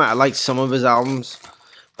 keep in mind, I like some of his albums,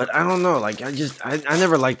 but I don't know. Like, I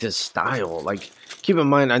never liked his style. Like, keep in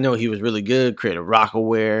mind, I know he was really good, created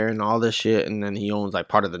Rockaware and all this shit, and then he owns like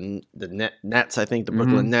part of the Nets, I think, the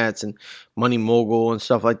Brooklyn Nets and Money Mogul and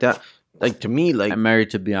stuff like that. Like, to me, like, I'm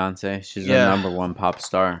married to Beyonce. She's the number one pop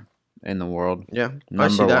star in the world. Yeah,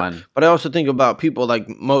 number one. But I also think about people like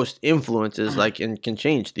most influences, like, and can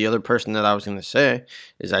change. The other person that I was gonna say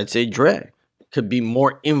is I'd say Dre could be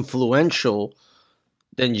more influential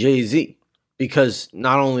than Jay-Z, because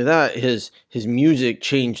not only that, his music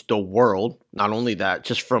changed the world. Not only that,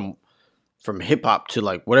 just from hip hop to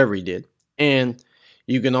like whatever he did, and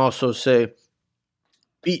you can also say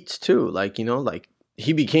beats too. Like, you know, like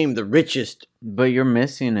he became the richest. But you're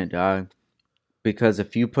missing it, dog. Because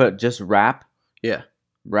if you put just rap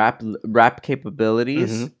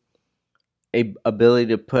capabilities, a ability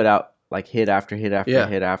to put out like hit after hit after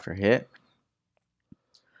hit after hit.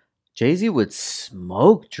 Jay-Z would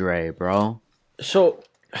smoke Dre, bro. So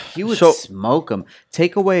he would smoke him.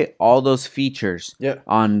 Take away all those features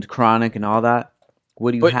on Chronic and all that.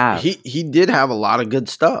 What do you have? He did have a lot of good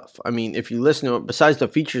stuff. I mean, if you listen to it, besides the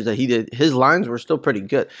features that he did, his lines were still pretty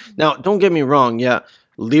good. Now, don't get me wrong. Yeah,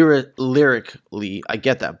 lyrically, I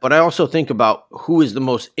get that. But I also think about who is the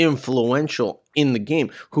most influential in the game,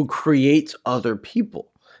 who creates other people.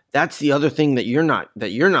 That's the other thing that you're not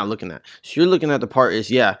looking at. So you're looking at the part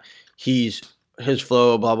is, he's his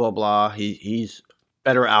flow, blah, blah, blah. He's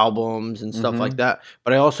better albums and stuff like that.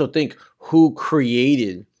 But I also think who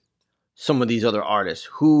created some of these other artists,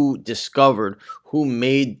 who discovered, who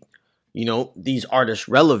made, you know, these artists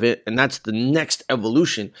relevant. And that's the next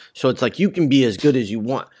evolution. So it's like you can be as good as you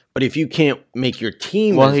want. But if you can't make your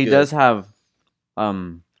team he does have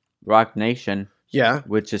Rock Nation. Yeah.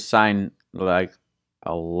 Which is signed, like,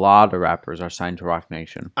 a lot of rappers are signed to Rock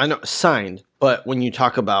Nation. I know, signed. But when you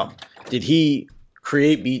talk about, did he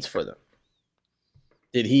create beats for them?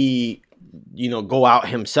 Did he, you know, go out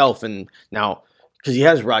himself and now, because he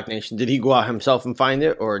has Rock Nation, did he go out himself and find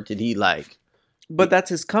it, or did he like? But that's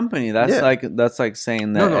his company. That's like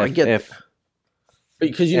saying that I get it.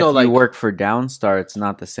 Because you work for Downstar, it's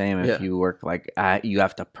not the same. If you work like you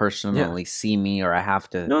have to personally see me, or I have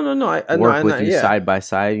to I work with you side by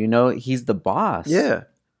side. You know, he's the boss. Yeah,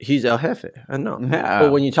 he's El Jefe. I know. Yeah.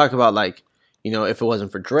 But when you talk about, like, you know, if it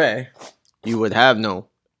wasn't for Dre, you would have no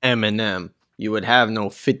Eminem. You would have no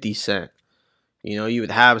 50 Cent. You know, you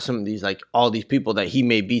would have some of these, like, all these people that he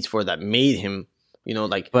made beats for that made him, you know,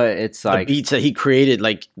 like. But it's like the beats that he created,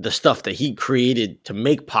 like the stuff that he created to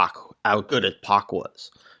make Pac how good as Pac was.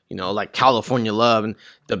 You know, like California Love and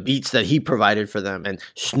the beats that he provided for them, and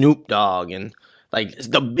Snoop Dogg, and like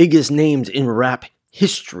the biggest names in rap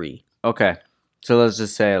history. Okay, so let's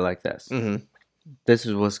just say it like this. This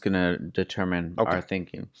is what's gonna determine our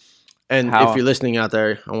thinking. And if you're listening out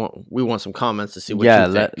there, we want some comments to see what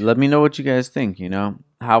you think. Let me know what you guys think. You know,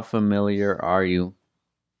 how familiar are you?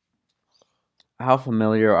 How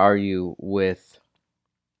familiar are you with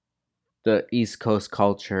the East Coast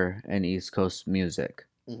culture and East Coast music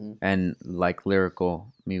and like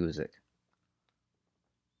lyrical music?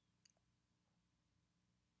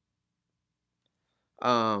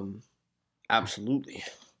 Absolutely.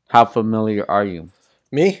 How familiar are you?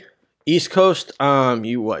 Me? East Coast,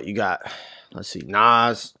 you got, let's see,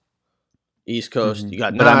 Nas, East Coast, you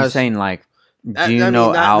got Nas. But I'm saying, like, do you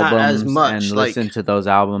know albums not as much, and listen to those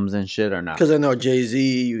albums and shit, or not? Because I know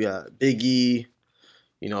Jay-Z, you got Biggie,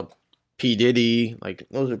 you know, P. Diddy, like,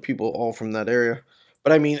 those are people all from that area.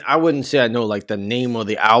 But I mean, I wouldn't say I know, like, the name of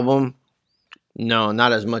the album. No,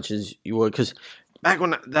 not as much as you would. Because back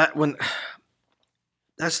when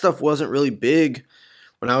that stuff wasn't really big.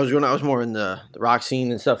 When I was more in the rock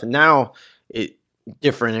scene and stuff. And now,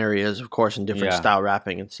 different areas, of course, and different style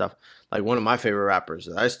rapping and stuff. Like, one of my favorite rappers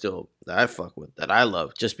that I fuck with, that I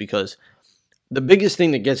love, just because the biggest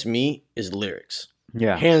thing that gets me is lyrics.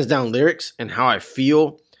 Yeah. Hands down lyrics, and how I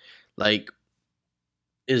feel. Like,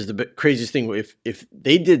 is the craziest thing. If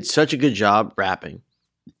they did such a good job rapping,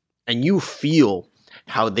 and you feel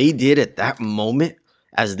how they did at that moment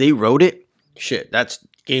as they wrote it, shit, that's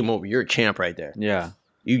game over. You're a champ right there. Yeah,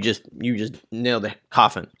 you just nailed the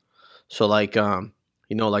coffin. So, like, you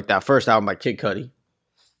know, like that first album by Kid Cudi,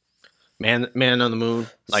 Man on the Moon,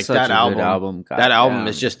 like Such that a good album. album. That album Goddamn.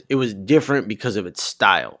 is just, it was different because of its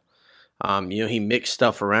style. He mixed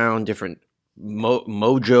stuff around, different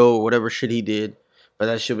mojo, whatever shit he did, but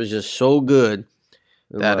that shit was just so good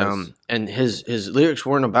It that was. and his lyrics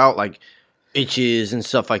weren't about like bitches and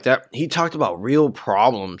stuff like that. He talked about real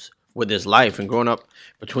problems with his life and growing up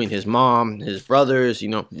between his mom, his brothers.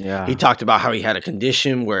 Yeah. He talked about how he had a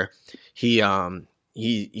condition where he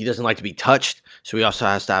doesn't like to be touched, so he also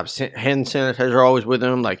has to have hand sanitizer always with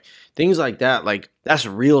him, like things like that. Like that's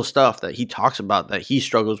real stuff that he talks about that he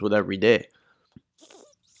struggles with every day.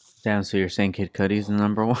 Damn, so you're saying Kid Cudi's the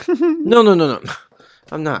number one? No,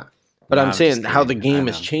 I'm not. But Nah, I'm I'm saying just how the kidding. game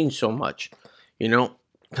I has know. changed so much,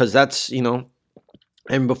 because that's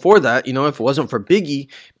and before that, if it wasn't for Biggie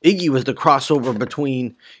was the crossover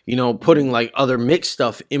between, putting like other mixed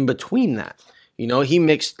stuff in between that. He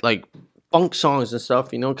mixed like funk songs and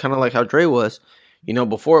stuff, kind of like how Dre was.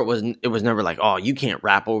 Before it was never like, oh, you can't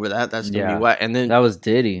rap over that. That's gonna Yeah. be wet. And then That was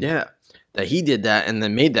Diddy. yeah, that he did that and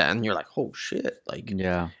then made that, and you're like, oh shit, like.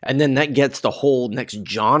 Yeah. And then that gets the whole next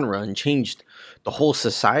genre and changed the whole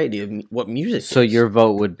society of what music So is. your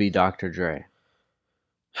vote would be Dr. Dre.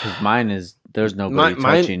 Because mine is, there's nobody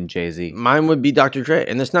Mine- touching Jay-Z. Mine would be Dr. Dre.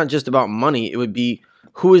 And it's not just about money. It would be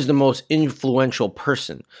who is the most influential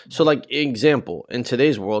person. So, like, example, in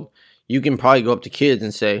today's world, you can probably go up to kids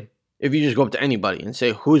and say, if you just go up to anybody and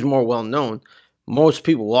say, who's more well-known, most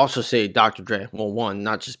people will also say Dr. Dre. Well, one,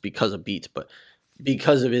 not just because of beats, but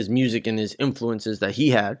because of his music and his influences that he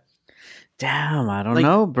had. Damn, I don't Like,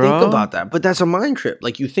 know, bro. Think about that. But that's a mind trip.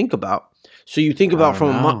 Like, you think about. So you think about from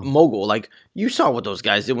a mogul. Like, you saw what those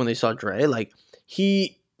guys did when they saw Dre. Like,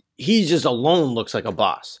 he just alone looks like a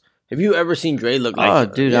boss. Have you ever seen Dre look like?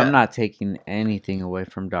 Oh, dude, yeah. I'm not taking anything away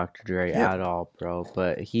from Dr. Dre Yeah. at all, bro.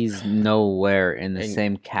 But he's nowhere in the And-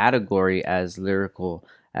 same category as lyrical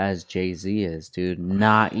as Jay-Z is, dude.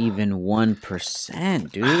 Not even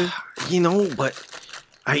 1%, dude. But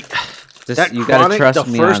I This, that you gotta Chronic, trust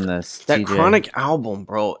the me first- on this, that TJ. Chronic album,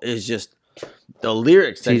 bro, is just the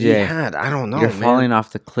lyrics that he TJ, had. I don't know. You're man. falling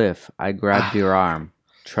off the cliff. I grabbed your arm.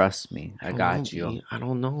 Trust me, I don't got know, you. B. I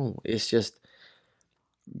don't know. It's just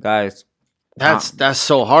Guys, that's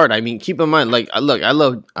so hard. I mean, keep in mind, like, look, I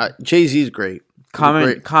love Jay-Z's great. He's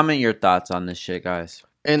great. comment your thoughts on this shit, guys.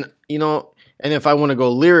 And and if I want to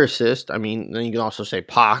go lyricist, I mean, then you can also say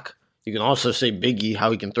Pac. You can also say Biggie,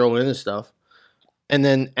 how he can throw in and stuff. And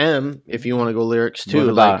then M, if you want to go lyrics too. What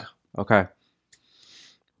about like, okay?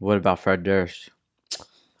 What about Fred Durst?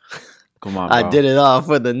 Come on, I bro. did it all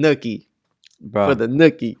for the nookie. bro. For the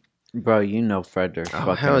nookie. Bro, you know Fred Durst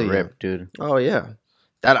Oh, hell fucking yeah. ripped, dude. Oh yeah,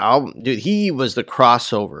 that album, dude. He was the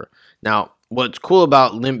crossover. Now, what's cool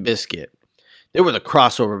about Limp Bizkit? They were the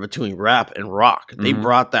crossover between rap and rock. They Mhm.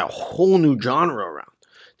 brought that whole new genre around.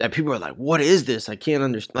 That people are like, "What is this? I can't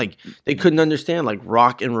understand." Like they couldn't understand like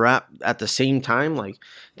rock and rap at the same time. Like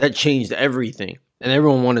that changed everything, and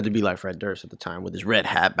everyone wanted to be like Fred Durst at the time with his red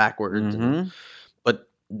hat backwards. Mhm. But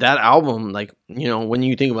that album, like when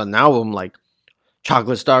you think about an album like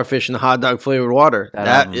Chocolate Starfish and the Hot Dog Flavored Water, That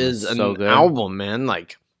that album is was an so good. album, man.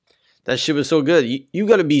 Like that shit was so good. You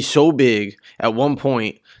got to be so big at one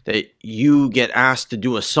point that you get asked to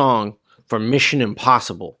do a song for Mission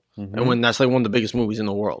Impossible, Mhm. and when that's like one of the biggest movies in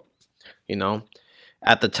the world,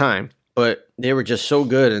 at the time. But they were just so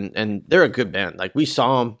good, and they're a good band. Like we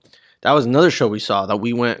saw them. That was another show we saw that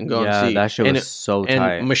we went and go yeah, and see. that shit and was so and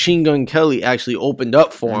tight. Machine Gun Kelly actually opened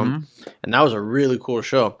up for him, Mhm. and that was a really cool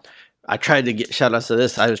show. I tried to get shout outs to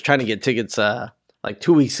this. I was trying to get tickets like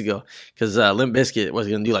 2 weeks ago because Limp Bizkit was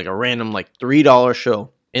gonna do like a random like $3 show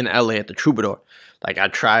in LA at the Troubadour. Like I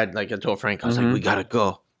tried, like I told Frank, I was Mhm. like, we gotta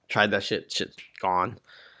go. Tried that shit. Shit's gone.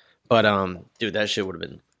 But dude, that shit would have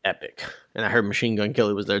been epic. And I heard Machine Gun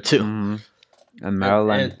Kelly was there too. Mhm. And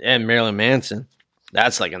Marilyn. And Marilyn Manson.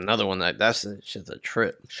 That's like another one that's shit's a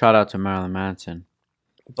trip. Shout out to Marilyn Manson.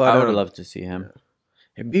 But I would have loved to see him.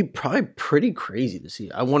 it'd be probably pretty crazy to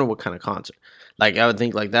see. I wonder what kind of concert. Like I would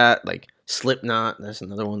think like that, like Slipknot. That's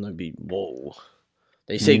another one that'd be whoa.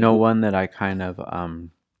 They say You know one that I kind of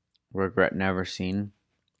regret never seeing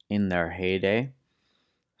in their heyday?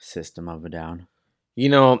 System of a Down.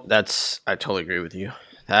 That's I totally agree with you.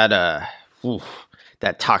 That oof,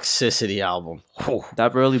 that Toxicity album. Whew.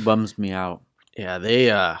 That really bums me out. Yeah, they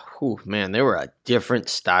man, they were a different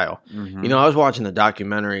style. Mhm. I was watching the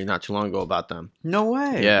documentary not too long ago about them. No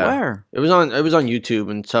way. Yeah. Where? It was on YouTube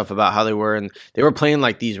and stuff about how they were, and they were playing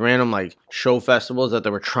like these random like show festivals that they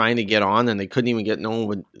were trying to get on, and they couldn't even get. No one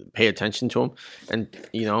would pay attention to them, and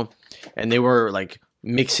and they were like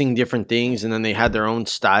mixing different things, and then they had their own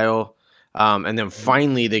style, and then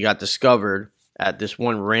finally they got discovered at this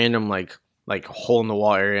one random like hole in the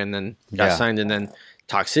wall area, and then got Yeah. signed, and then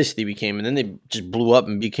Toxicity became, and then they just blew up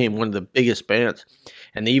and became one of the biggest bands.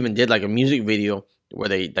 And they even did like a music video where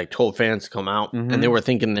they like told fans to come out, and they Mhm. were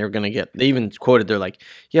thinking they were gonna get. They even quoted, they're like,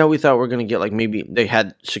 "Yeah, we thought we are gonna get like maybe they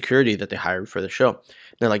had security that they hired for the show.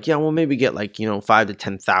 They're like, yeah, we'll maybe get like 5 to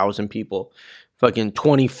 10,000 people. Fucking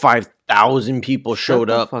 25,000 people showed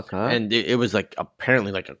the up, fuck up. and it was like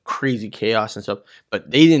apparently like a crazy chaos and stuff.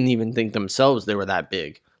 But they didn't even think themselves they were that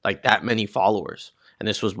big, like that many followers. And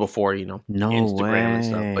this was before No Instagram and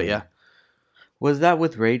stuff. But way. yeah, Was that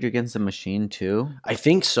with Rage Against the Machine too? I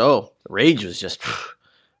think so. Rage was just.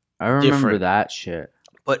 I remember Different. that shit.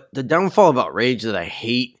 But the downfall about Rage that I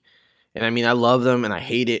hate, and I mean I love them and I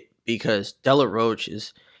hate it because Della Roach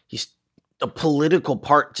he's the political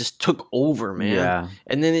part just took over, man. Yeah.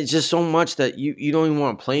 And then it's just so much that you don't even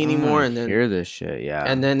want to play anymore. And then hear this shit, yeah.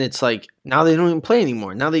 and then it's like now they don't even play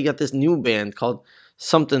anymore. Now they got this new band called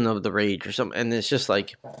something of the Rage or something, and it's just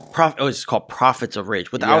like it's called Prophets of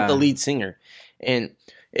Rage without the Yeah. lead singer. And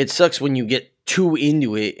it sucks when you get too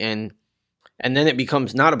into it and then it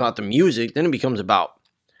becomes not about the music, then it becomes about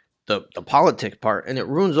the politic part, and it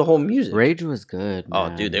ruins the whole music. Rage was good. Oh,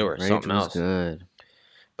 Man. dude, they were Rage something was else. good.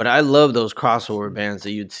 But I love those crossover bands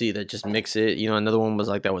that you'd see that just mix it. Another one was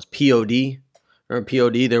like that was POD. Remember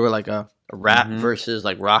POD? They were like a rap Mhm. versus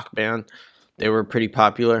like rock band. They were pretty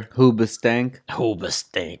popular. Hoobastank.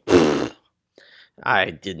 Hoobastank. I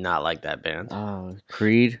did not like that band. Oh,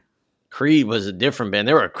 Creed. Creed was a different band.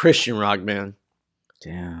 They were a Christian rock band.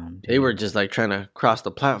 Damn. Dude. They were just like trying to cross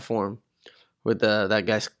the platform with that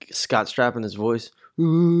guy Scott Strapp in his voice.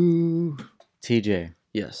 Ooh. TJ.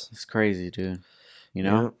 Yes. It's crazy, dude. You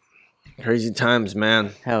know? Yeah. Crazy times,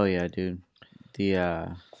 man. Hell yeah, dude.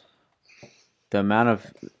 The amount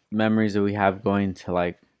of memories that we have going to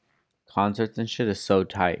like concerts and shit is so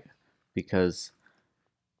tight because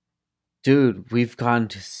dude, we've gone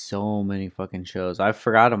to so many fucking shows. I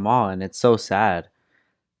forgot them all and it's so sad.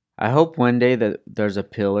 I hope one day that there's a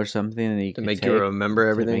pill or something that you To can make take you remember to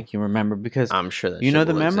everything. make you remember because I'm sure that you know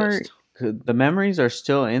shit will exist. the memories are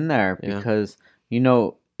still in there Yeah. because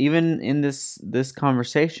even in this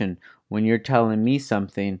conversation when you're telling me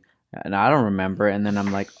something and I don't remember it and then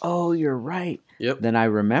I'm like, "Oh, you're right." Yep. Then I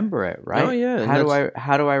remember it, right? Oh, yeah, and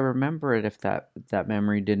How do I remember it if that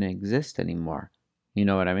memory didn't exist anymore? You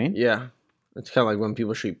know what I mean? Yeah. It's kind of like when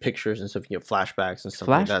people show you pictures and stuff, you get flashbacks and stuff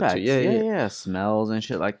like that Flashbacks. too. Yeah, smells and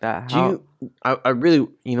shit like that. Do you? I really,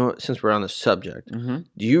 since we're on the subject, Mhm.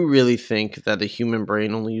 do you really think that the human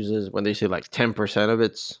brain only uses, when they say like 10% of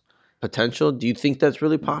its potential? Do you think that's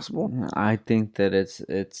really possible? I think that it's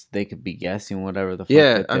they could be guessing whatever the fuck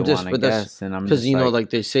Yeah, that they I'm just, want to but that's guess, and I'm because just like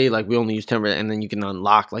they say like we only use 10%, and then you can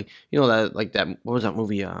unlock like that like that. What was that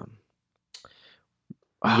movie? Yeah,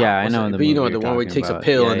 I what's know that? the But movie the you're one where he talking takes a about.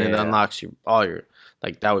 pill Yeah, and then it yeah. unlocks all your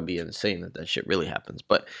like that would be insane that shit really happens.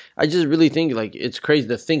 But I just really think like it's crazy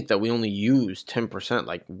to think that we only use 10%.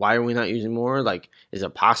 Like, why are we not using more? Like, is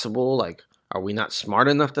it possible? Like, are we not smart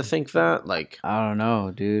enough to think that? Like, I don't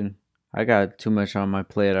know, dude. I got too much on my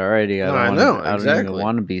plate already. No, I know, I don't exactly. even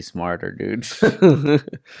want to be smarter, dude.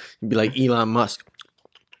 you'd be like Elon Musk.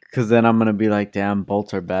 Because then I'm gonna be like, damn,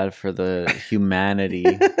 bolts are bad for the humanity.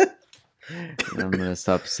 And I'm gonna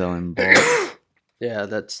stop selling bolts. Yeah,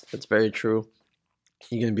 that's very true.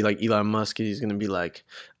 You're gonna be like Elon Musk, and he's gonna be like,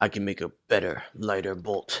 I can make a better, lighter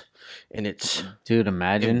bolt, and it's Dude,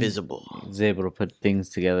 imagine invisible. he's able to put things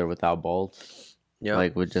together without bolts, Yeah,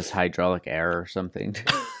 like with just hydraulic air or something.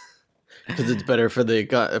 because it's better for the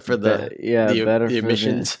better the for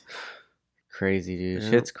emissions. Crazy, dude. Yeah.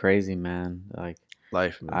 Shit's crazy, man. Like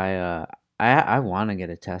Life, man. I want to get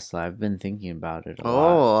a Tesla. I've been thinking about it a Oh, lot.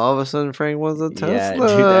 all of a sudden Frank wants a Tesla. Yeah,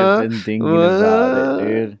 dude, I've been thinking about What?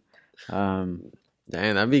 it, dude.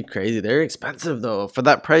 Dang, that'd be crazy. They're expensive though. For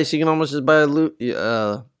that price, you can almost just buy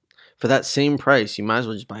for that same price, you might as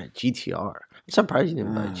well just buy a GTR. I'm surprised you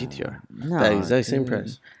didn't buy a GTR. No, That exact same dude.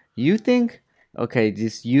 price. You think? Okay,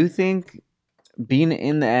 just you think being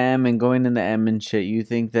in the M and going in the M and shit. You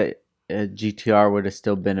think that a GTR would have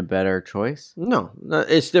still been a better choice? No,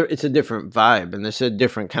 it's a different vibe, and it's a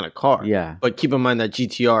different kind of car. Yeah, But keep in mind that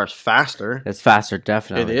GTR is faster. it's faster.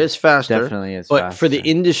 Definitely, It is faster. Definitely is. But for the faster.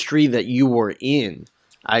 industry that you were in,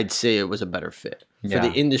 I'd say it was a better fit. For Yeah.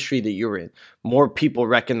 the industry that you were in, more people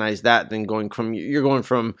recognize that than you're going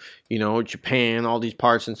from Japan, all these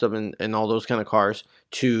parts and stuff, and all those kind of cars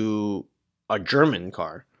to a German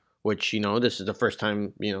car, which this is the first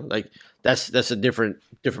time like that's a different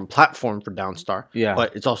platform for Downstar. Yeah.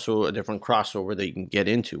 But it's also a different crossover that you can get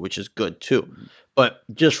into, which is good too. But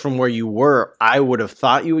just from where you were, I would have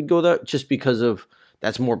thought you would go that just because of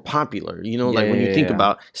that's more popular. You know, Yeah, like when you think yeah.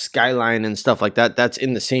 about Skyline and stuff like that, that's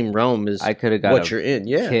in the same realm as I could have got what a you're in.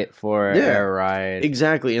 Yeah, kit for Yeah. Air Ride.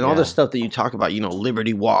 exactly. And all Yeah. the stuff that you talk about, you know,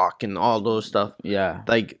 Liberty Walk and all those stuff Yeah.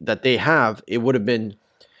 like that they have, it would have been.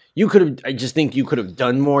 You could have. I just think you could have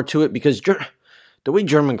done more to it because the way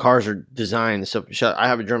German cars are designed. So I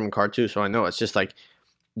have a German car too, so I know it's just like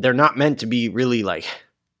they're not meant to be really like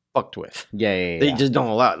fucked with. Yeah. They just don't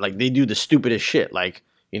allow it. Like they do the stupidest shit, like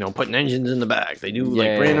you know, putting engines in the back. They do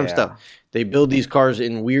like random stuff. They build these cars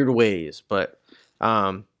in weird ways, but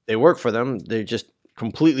they work for them. They're just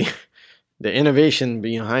completely the innovation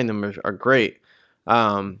behind them are great.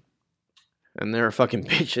 And they're a fucking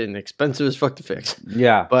bitch and expensive as fuck to fix.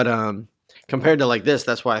 Yeah. But compared to like this,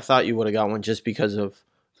 that's why I thought you would have got one just because of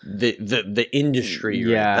the industry. you're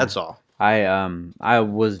in. Yeah. That's all. I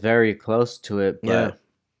was very close to it, but Yeah.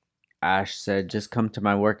 Ash said just come to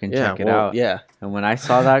my work and Yeah, check it well, out. Yeah. And when I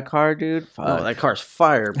saw that car, dude, Oh, fuck. that car's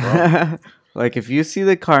fire, bro. Like if you see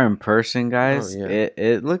the car in person, guys, yeah.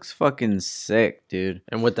 it looks fucking sick, dude.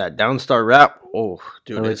 And with that Downstar wrap, oh,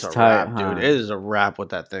 dude, Oh, it's it's a tight, wrap, huh? dude. It is a wrap with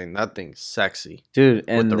that thing. That thing's sexy. Dude,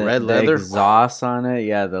 and the the red the leather? exhaust on it,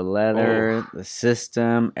 yeah, the leather, Oh. the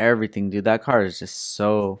system, everything, dude. That car is just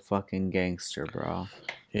so fucking gangster, bro.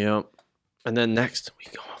 Yep. And then next, we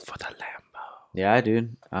going for the Lambo. Yeah,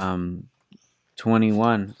 dude.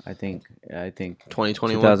 21, I think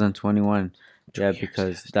 2021. 2021. Yeah, years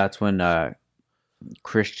because past. that's when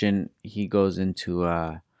Christian he goes into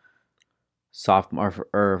sophomore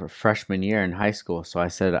or freshman year in high school. So I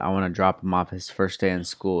said I want to drop him off his first day in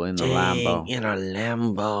school in the Lambo. In a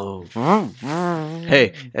Lambo.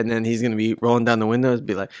 Hey, and then he's gonna be rolling down the windows,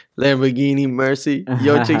 be like, Lamborghini Mercy.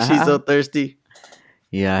 Yo, chick, she's so thirsty.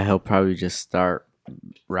 Yeah, he'll probably just start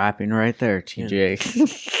rapping right there,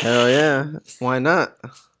 TJ. Hell yeah. Why not?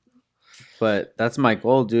 But that's my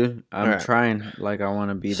goal, dude. I'm Alright. trying. Like I want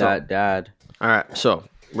to be So- that dad. All right. So,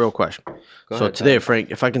 real question. Go So ahead, today, Dad.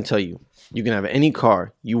 Frank, if I can tell you, you can have any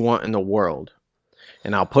car you want in the world,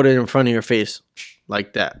 and I'll put it in front of your face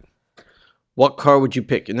like that. What car would you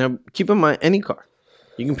pick? And now, keep in mind, any car.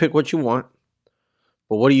 You can pick what you want,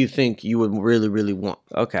 but what do you think you would really, really want?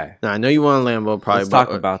 Okay. Now, I know you want a Lambo, probably. Let's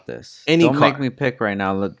talk about this. any Don't car. make me pick right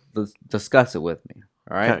now. Let's discuss it with me.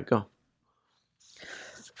 All right. Okay, go.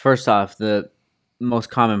 First off, the most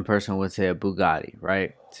common person would say a Bugatti,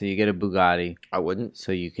 right? So you get a Bugatti I wouldn't.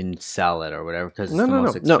 so you can sell it or whatever because it's No, the no,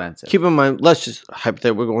 most no. expensive. Keep in mind, let's just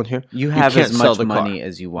hypothetically, we're going here. You have can't as sell much the car. money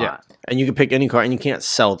as you want. Yeah. And you can pick any car, and you can't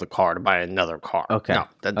sell the car to buy another car. Okay. No,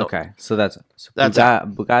 that don't. Okay. So that's That's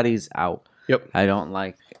Bugatti's out. Yep. I don't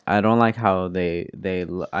like how they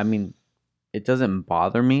look. I mean, it doesn't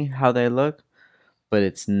bother me how they look, but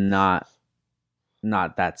it's not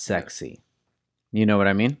that sexy. You know what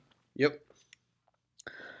I mean? Yep.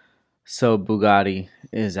 So Bugatti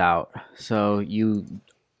is out. So you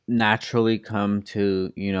naturally come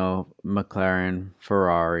to, McLaren,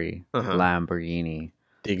 Ferrari, Uh-huh. Lamborghini.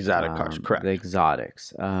 The exotic cars, correct. The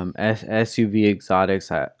exotics. SUV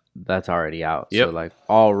exotics, that's already out. Yep. So like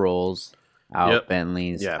all rolls out, Yep.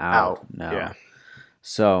 Bentleys Yeah, out. out. No. Yeah.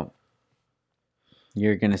 So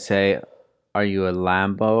you're going to say, are you a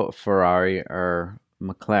Lambo, Ferrari, or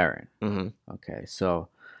McLaren? Mm-hmm. Okay, so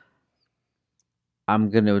I'm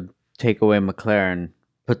going to take away McLaren,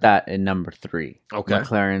 put that in number 3. Okay.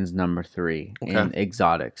 McLaren's number 3 in Okay.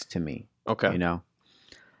 exotics to me, Okay. you know?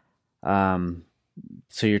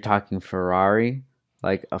 So you're talking Ferrari,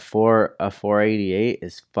 like a 488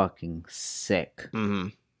 is fucking sick, Mm-hmm.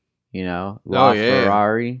 you know? Oh, yeah.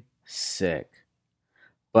 Ferrari, sick.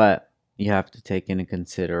 But you have to take into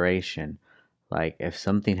consideration, like, if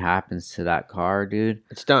something happens to that car, dude,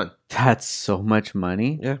 It's done. that's so much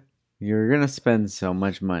money. Yeah. You're gonna spend so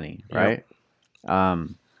much money, Yep. right?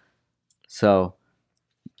 So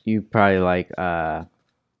you probably like I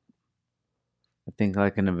think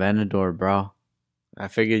like an Aventador, bro. I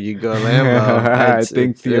figured you'd go Lambo. I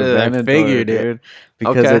think the Aventador, I figured it. dude,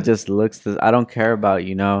 because Okay. it just looks. I don't care about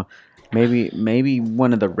maybe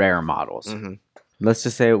one of the rare models. Mhm. Let's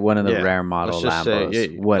just say one of the Yeah, rare model let's just say, Lambos, yeah,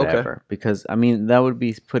 okay. whatever. Because I mean that would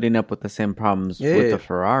be putting up with the same problems Yeah, with yeah. the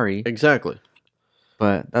Ferrari. Exactly.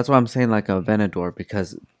 But that's why I'm saying like a Aventador,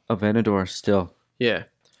 because Aventador is still Yeah.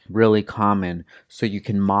 really common, so you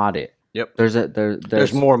can mod it. Yep. There's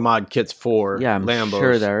There's more mod kits for Yeah, I'm Lambos.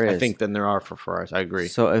 sure there I is. think than there are for Ferraris. I agree.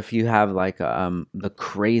 So if you have like the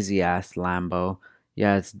crazy ass Lambo,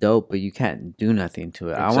 yeah, it's dope, but you can't do nothing to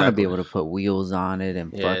it. I want to Exactly. be able to put wheels on it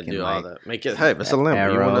and Yeah, fucking do like all that. Make it hype. It's a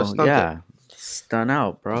Lambo. You want to stunt yeah, stun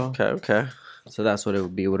out, bro. it. Okay. So that's what it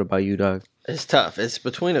would be. What about you, dog? It's tough. It's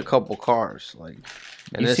between a couple cars. Like,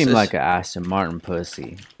 and You seem like an Aston Martin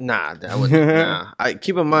pussy. nah. That would nah. I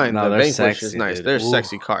keep in mind No, the they're Vanquish sexy, is nice. dude. They're Ooh.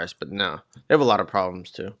 sexy cars, but no, they have a lot of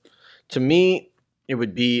problems too. To me, it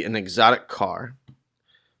would be an exotic car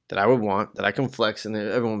that I would want that I can flex, and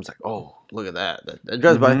then everyone's like, "Oh, look at that!" That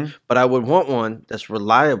drives by. Mhm. But I would want one that's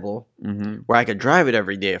reliable, Mm-hmm. where I could drive it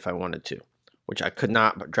every day if I wanted to, which I could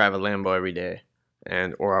not drive a Lambo every day,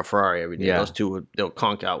 or a Ferrari every day. Yeah. Those two they'll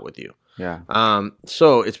conk out with you. Yeah.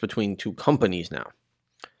 So it's between two companies now.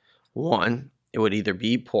 One, it would either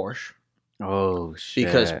be Porsche Oh shit.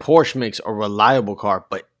 because Porsche makes a reliable car,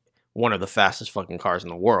 but one of the fastest fucking cars in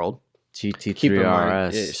the world. GT3 Keep in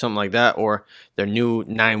mind, RS. something like that, or their new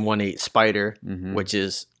 918 Spider, Mm-hmm. which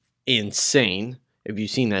is insane. If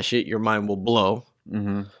you've seen that shit, your mind will blow.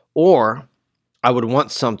 Mm-hmm. Or I would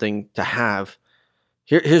want something to have.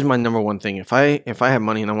 Here's my number one thing. If I had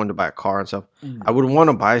money and I wanted to buy a car and stuff, I would want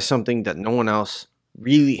to buy something that no one else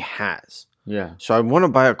really has. Yeah. So I want to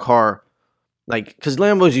buy a car, like, because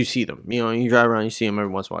Lambos, you see them. You know, you drive around, you see them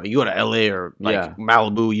every once in a while. You go to LA or like Yeah.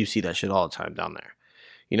 Malibu, you see that shit all the time down there.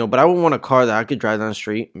 You know, but I would want a car that I could drive down the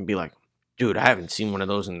street and be like, dude, I haven't seen one of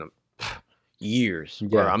those in the years or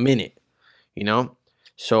Yeah. a minute. You know,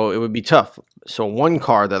 so it would be tough. So one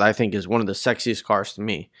car that I think is one of the sexiest cars to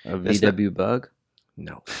me. A That's the- VW Bug.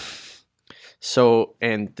 No. So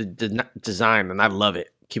and the design, and I love it.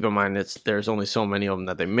 Keep in mind, there's only so many of them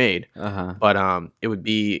that they made, Uh-huh. but it would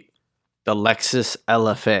be the Lexus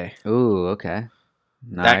LFA. Ooh, okay.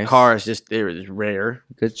 Nice. That car is just it is rare,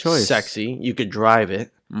 Good choice. sexy. You could drive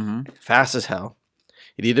it Mm-hmm. fast as hell.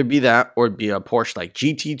 It'd either be that or it'd be a Porsche like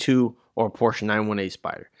GT2 or a Porsche 918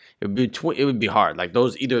 Spider. It would be it would be hard, like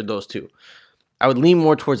either of those two. I would lean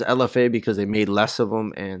more towards LFA because they made less of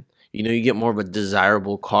them, and you know you get more of a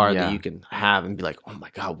desirable car Yeah. that you can have and be like, oh my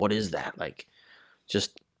god, what is that? Like,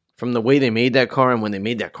 just from the way they made that car and when they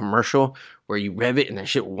made that commercial where you rev it and that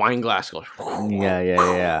shit wine glass goes.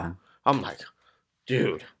 Yeah. I'm like,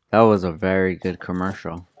 dude. That was a very good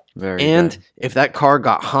commercial. Very And good. if that car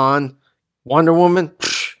got Han, Wonder Woman,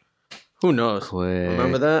 who knows? Quick.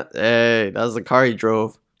 Remember that? Hey, that was the car he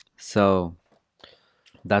drove. So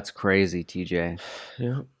that's crazy, TJ.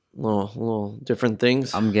 Yeah, little different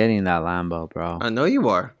things. I'm getting that Lambo, bro. I know you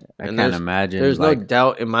are. I And can't imagine. There's like, no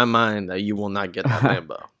doubt in my mind that you will not get that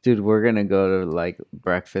Lambo. dude, we're gonna go to like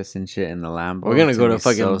breakfast and shit in the Lambo. We're gonna It's go to be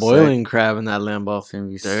fucking so Boiling sick. Crab in that Lambo. It's gonna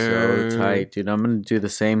be Damn. so tight, dude. I'm gonna do the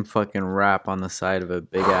same fucking wrap on the side of a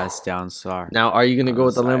big ass Downstar. Now, are you gonna go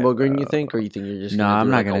with the Outside, Lambo green? You bro. think, or you think you're just? No, gonna I'm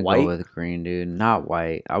do not like a gonna white? go with green, dude. Not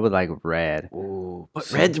white. I would like red. Ooh, but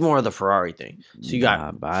So- red's more of the Ferrari thing. So you Nah,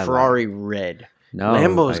 got but I like- Ferrari red. No,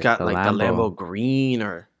 Lambo's got the like the Lambo green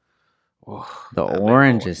or The that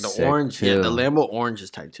orange Lambo- is the sick, orange. Yeah, the too. Lambo orange is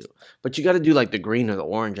tight too. But you got to do like the green or the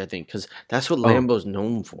orange, I think, because that's what Oh. Lambo's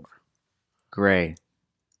known for. gray,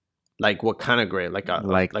 Like what kind of gray? Like a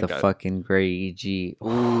like the a, fucking gray EG.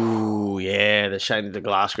 Ooh, yeah, the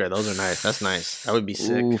gloss gray. Those are nice. That's nice. That would be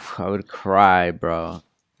sick. Oof, I would cry, bro.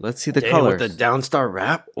 Let's see the Damn, colors. with the Downstar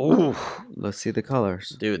wrap. Ooh, Let's see the colors.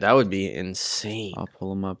 dude, that would be insane. I'll pull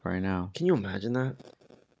them up right now. Can you imagine that?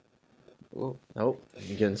 Oh, nope.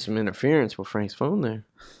 You're getting some interference with Frank's phone there.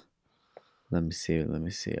 Let me see.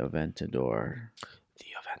 Aventador. The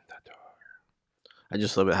Aventador. I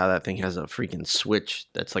just love it how that thing has a freaking switch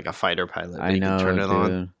that's like a fighter pilot. that I you know, can turn it dude.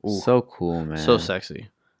 on. Ooh, So cool, man. so sexy.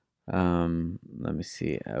 Let me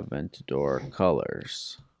see. Aventador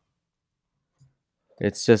colors.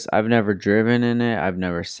 It's just I've never driven in it. I've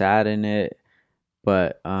never sat in it,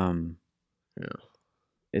 but Yeah.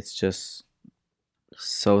 it's just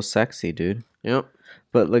so sexy, dude. Yep.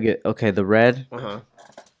 But look at the red. Uh-huh.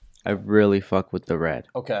 I really fuck with the red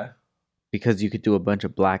Okay. because you could do a bunch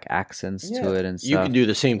of black accents to it and stuff. You can do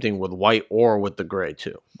the same thing with white or with the gray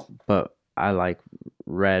too. But I like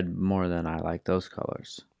red more than I like those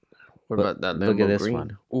colors. What But about that Lambo look at this green?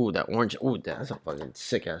 one. Ooh, that orange. Ooh, that's a fucking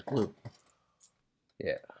sick ass blue.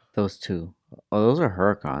 Yeah. Those two. Oh, those are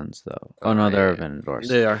Huracans though. Oh no, they're yeah. Aventadors.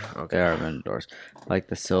 They are. Okay. They are Aventadors. Like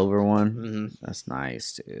the silver one. Mm-hmm. That's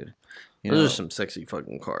nice, dude. You Those know, are some sexy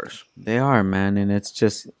fucking cars. they are, man, and it's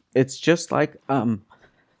just like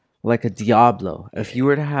a Diablo. If you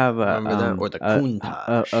were to have a Remember that? Or the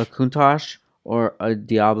Countach. a Countach or a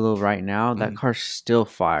Diablo right now, that car's still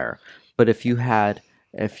fire. But if you had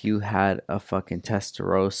a fucking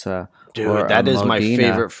Testarossa, Dude, or that a is my Modena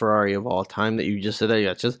favorite Ferrari of all time that you just said that.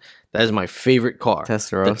 Yeah, that is my favorite car.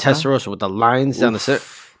 Testarossa, The Testarossa with the lines down the center.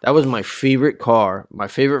 Oof. That was my favorite car. My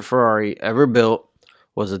favorite Ferrari ever built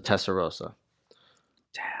was a Testarossa.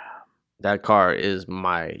 Damn. That car is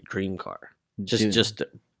my dream car. Dude.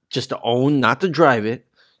 Just to own, not to drive it.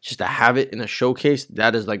 just to have it in a showcase,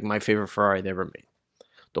 that is like my favorite Ferrari they ever made.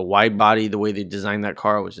 The wide body, the way they designed that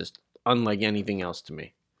car was just unlike anything else to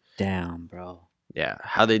me. Damn, bro. Yeah,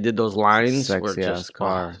 how they did those lines were Sexy ass just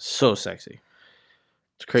car. so sexy.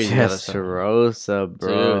 It's crazy. how that's done. Testarossa,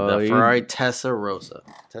 bro. Dude, the Ferrari Testarossa.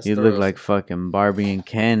 You look like fucking Barbie and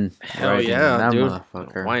Ken. Hell riding yeah, that dude.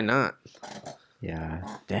 motherfucker. Why not? Yeah.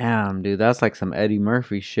 Damn, dude. That's like some Eddie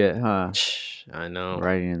Murphy shit, huh? I know.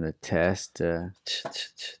 Riding in the test.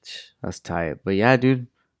 That's tight. But yeah, dude.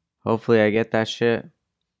 Hopefully I get that shit.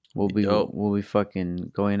 We'll be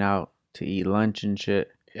fucking going out to eat lunch and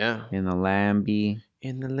shit. Yeah. In the Lambie.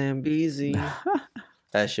 In the Lambeezy.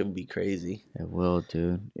 That should be crazy. It will,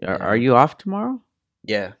 dude. Yeah. Are you off tomorrow?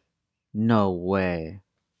 Yeah. No way.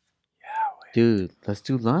 Yeah, dude, let's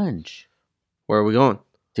do lunch. Where are we going?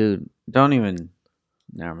 Dude, don't even.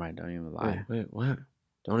 Never mind. Don't even lie. Wait, what?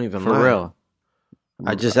 Don't even For lie. real.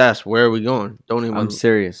 I just asked, where are we going? Don't even. I'm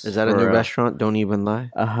serious. Is that a new restaurant? Don't even lie.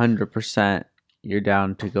 100%. You're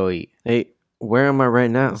down to go eat. Hey, where am I right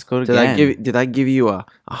now? Let's go Did again. I give you a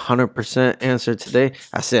 100% answer today?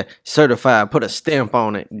 I said certified. I put a stamp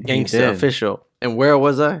on it. Gangsta did. official. And where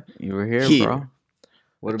was I? You were here, Here. bro.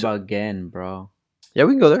 What about Gen, bro? Yeah,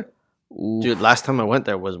 we can go there. Ooh. Dude, last time I went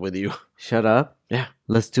there was with you. Shut up. Yeah.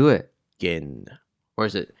 Let's do it. Gen. Or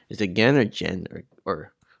is it Gen or Jen?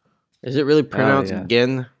 Or is it really pronounced yeah.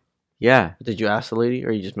 Gen? Yeah. Did you ask the lady or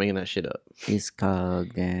are you just making that shit up? It's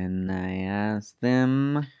called Gen. I asked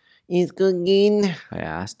them. It's cooking. I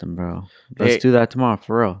asked him, bro. Let's Hey. do that tomorrow,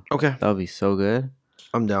 for real. Okay. That'll be so good.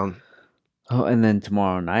 I'm down. Oh, and then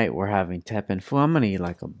tomorrow night we're having Teppan food. I'm gonna eat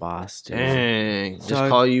like a boss, dude. Dang. Just Dog.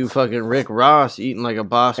 call you fucking Rick Ross eating like a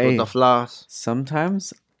boss Hey. with the floss.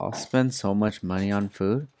 Sometimes I'll spend so much money on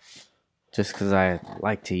food just because I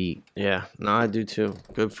like to eat. Yeah. No, I do too.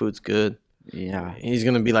 Good food's good. Yeah. He's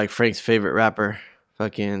gonna be like Frank's favorite rapper.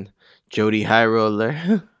 Fucking Jody High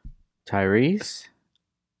Roller. Tyrese?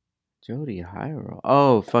 Jody Hyro.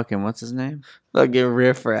 Oh, fucking, what's his name? Fucking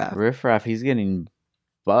Riff Raff. Riff Raff. He's getting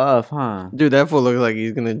buff, huh? Dude, that fool looks like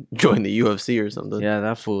he's gonna join the UFC or something. Yeah,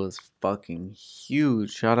 that fool is fucking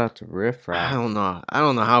huge. Shout out to Riff I Raff. don't know. I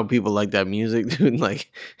don't know how people like that music, dude.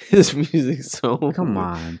 Like his music's so. Come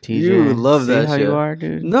on, TJ. You love See that how shit. you are,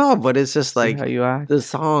 dude? No, but it's just See like how you act? the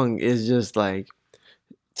song is just like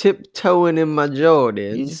tiptoeing in my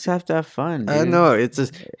Jordans. You just have to have fun, dude. I know it's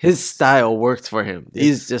just his style works for him.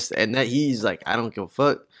 He's just and that he's like I don't give a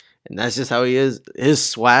fuck, and that's just how he is. His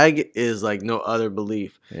swag is like no other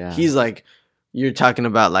belief. Yeah. He's like you're talking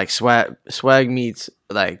about like swag meets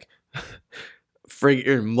like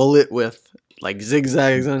friggin' mullet with like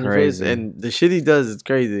zigzags on your face, Crazy. and the shit he does is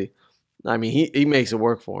crazy. I mean, he makes it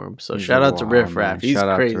work for him. So He's shout a out to wild Riff man. Raff. He's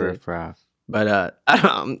Shout crazy. out to Riff Raff. But I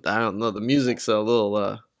don't know. The music's a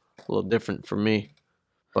little different for me.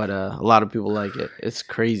 But a lot of people like it. It's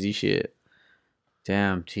crazy shit.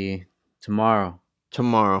 Damn, T. Tomorrow.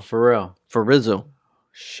 Tomorrow For real. for Rizzo.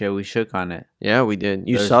 Shit, we shook on it. Yeah, we did.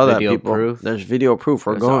 You There's saw that, video people. proof. There's video proof.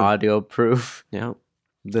 We're There's going. audio proof. Yeah.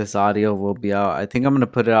 This audio will be out. I think I'm gonna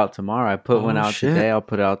put it out tomorrow. I put one Oh, out shit. today. I'll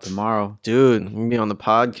put it out tomorrow. Dude, we'll be on the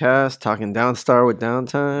podcast talking Downstar with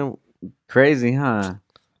Downtime. Crazy, huh?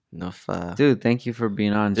 Enough. Dude, thank you for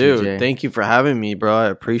being on, Dude, TJ. thank you for having me, bro. I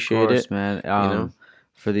Of appreciate course, it. man. know?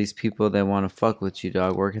 For these people that want to fuck with you,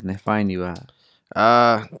 dog, where can they find you at?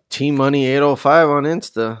 T Money 805 on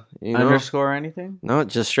Insta. You know? Underscore anything? No,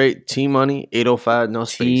 just straight T Money 805, no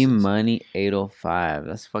spaces. T Money 805.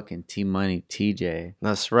 That's fucking T Money TJ.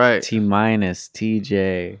 That's right. T minus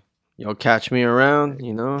TJ. You'll catch me around,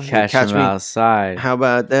 you know? You'll Catch him me. outside. How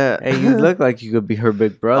about that? Hey, you look like you could be her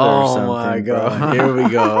big brother or Oh something. my god! bro. Here we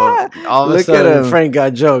go. All of a Look at sudden, him. Frank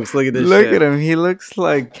got jokes. Look at this. Look shit. at him. He looks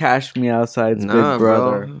like Cash Me Outside's Nah, big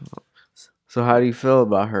brother. bro. So how do you feel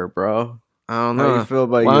about her, bro? I don't How do know. you feel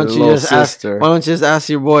about Why your don't you little just ask? sister? Why don't you just ask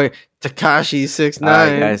your boy Takashi 69?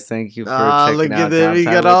 All right, guys. Thank you for checking look out at him. He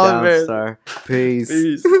Downtime got all with of it. Downstar. Peace.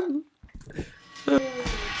 Peace.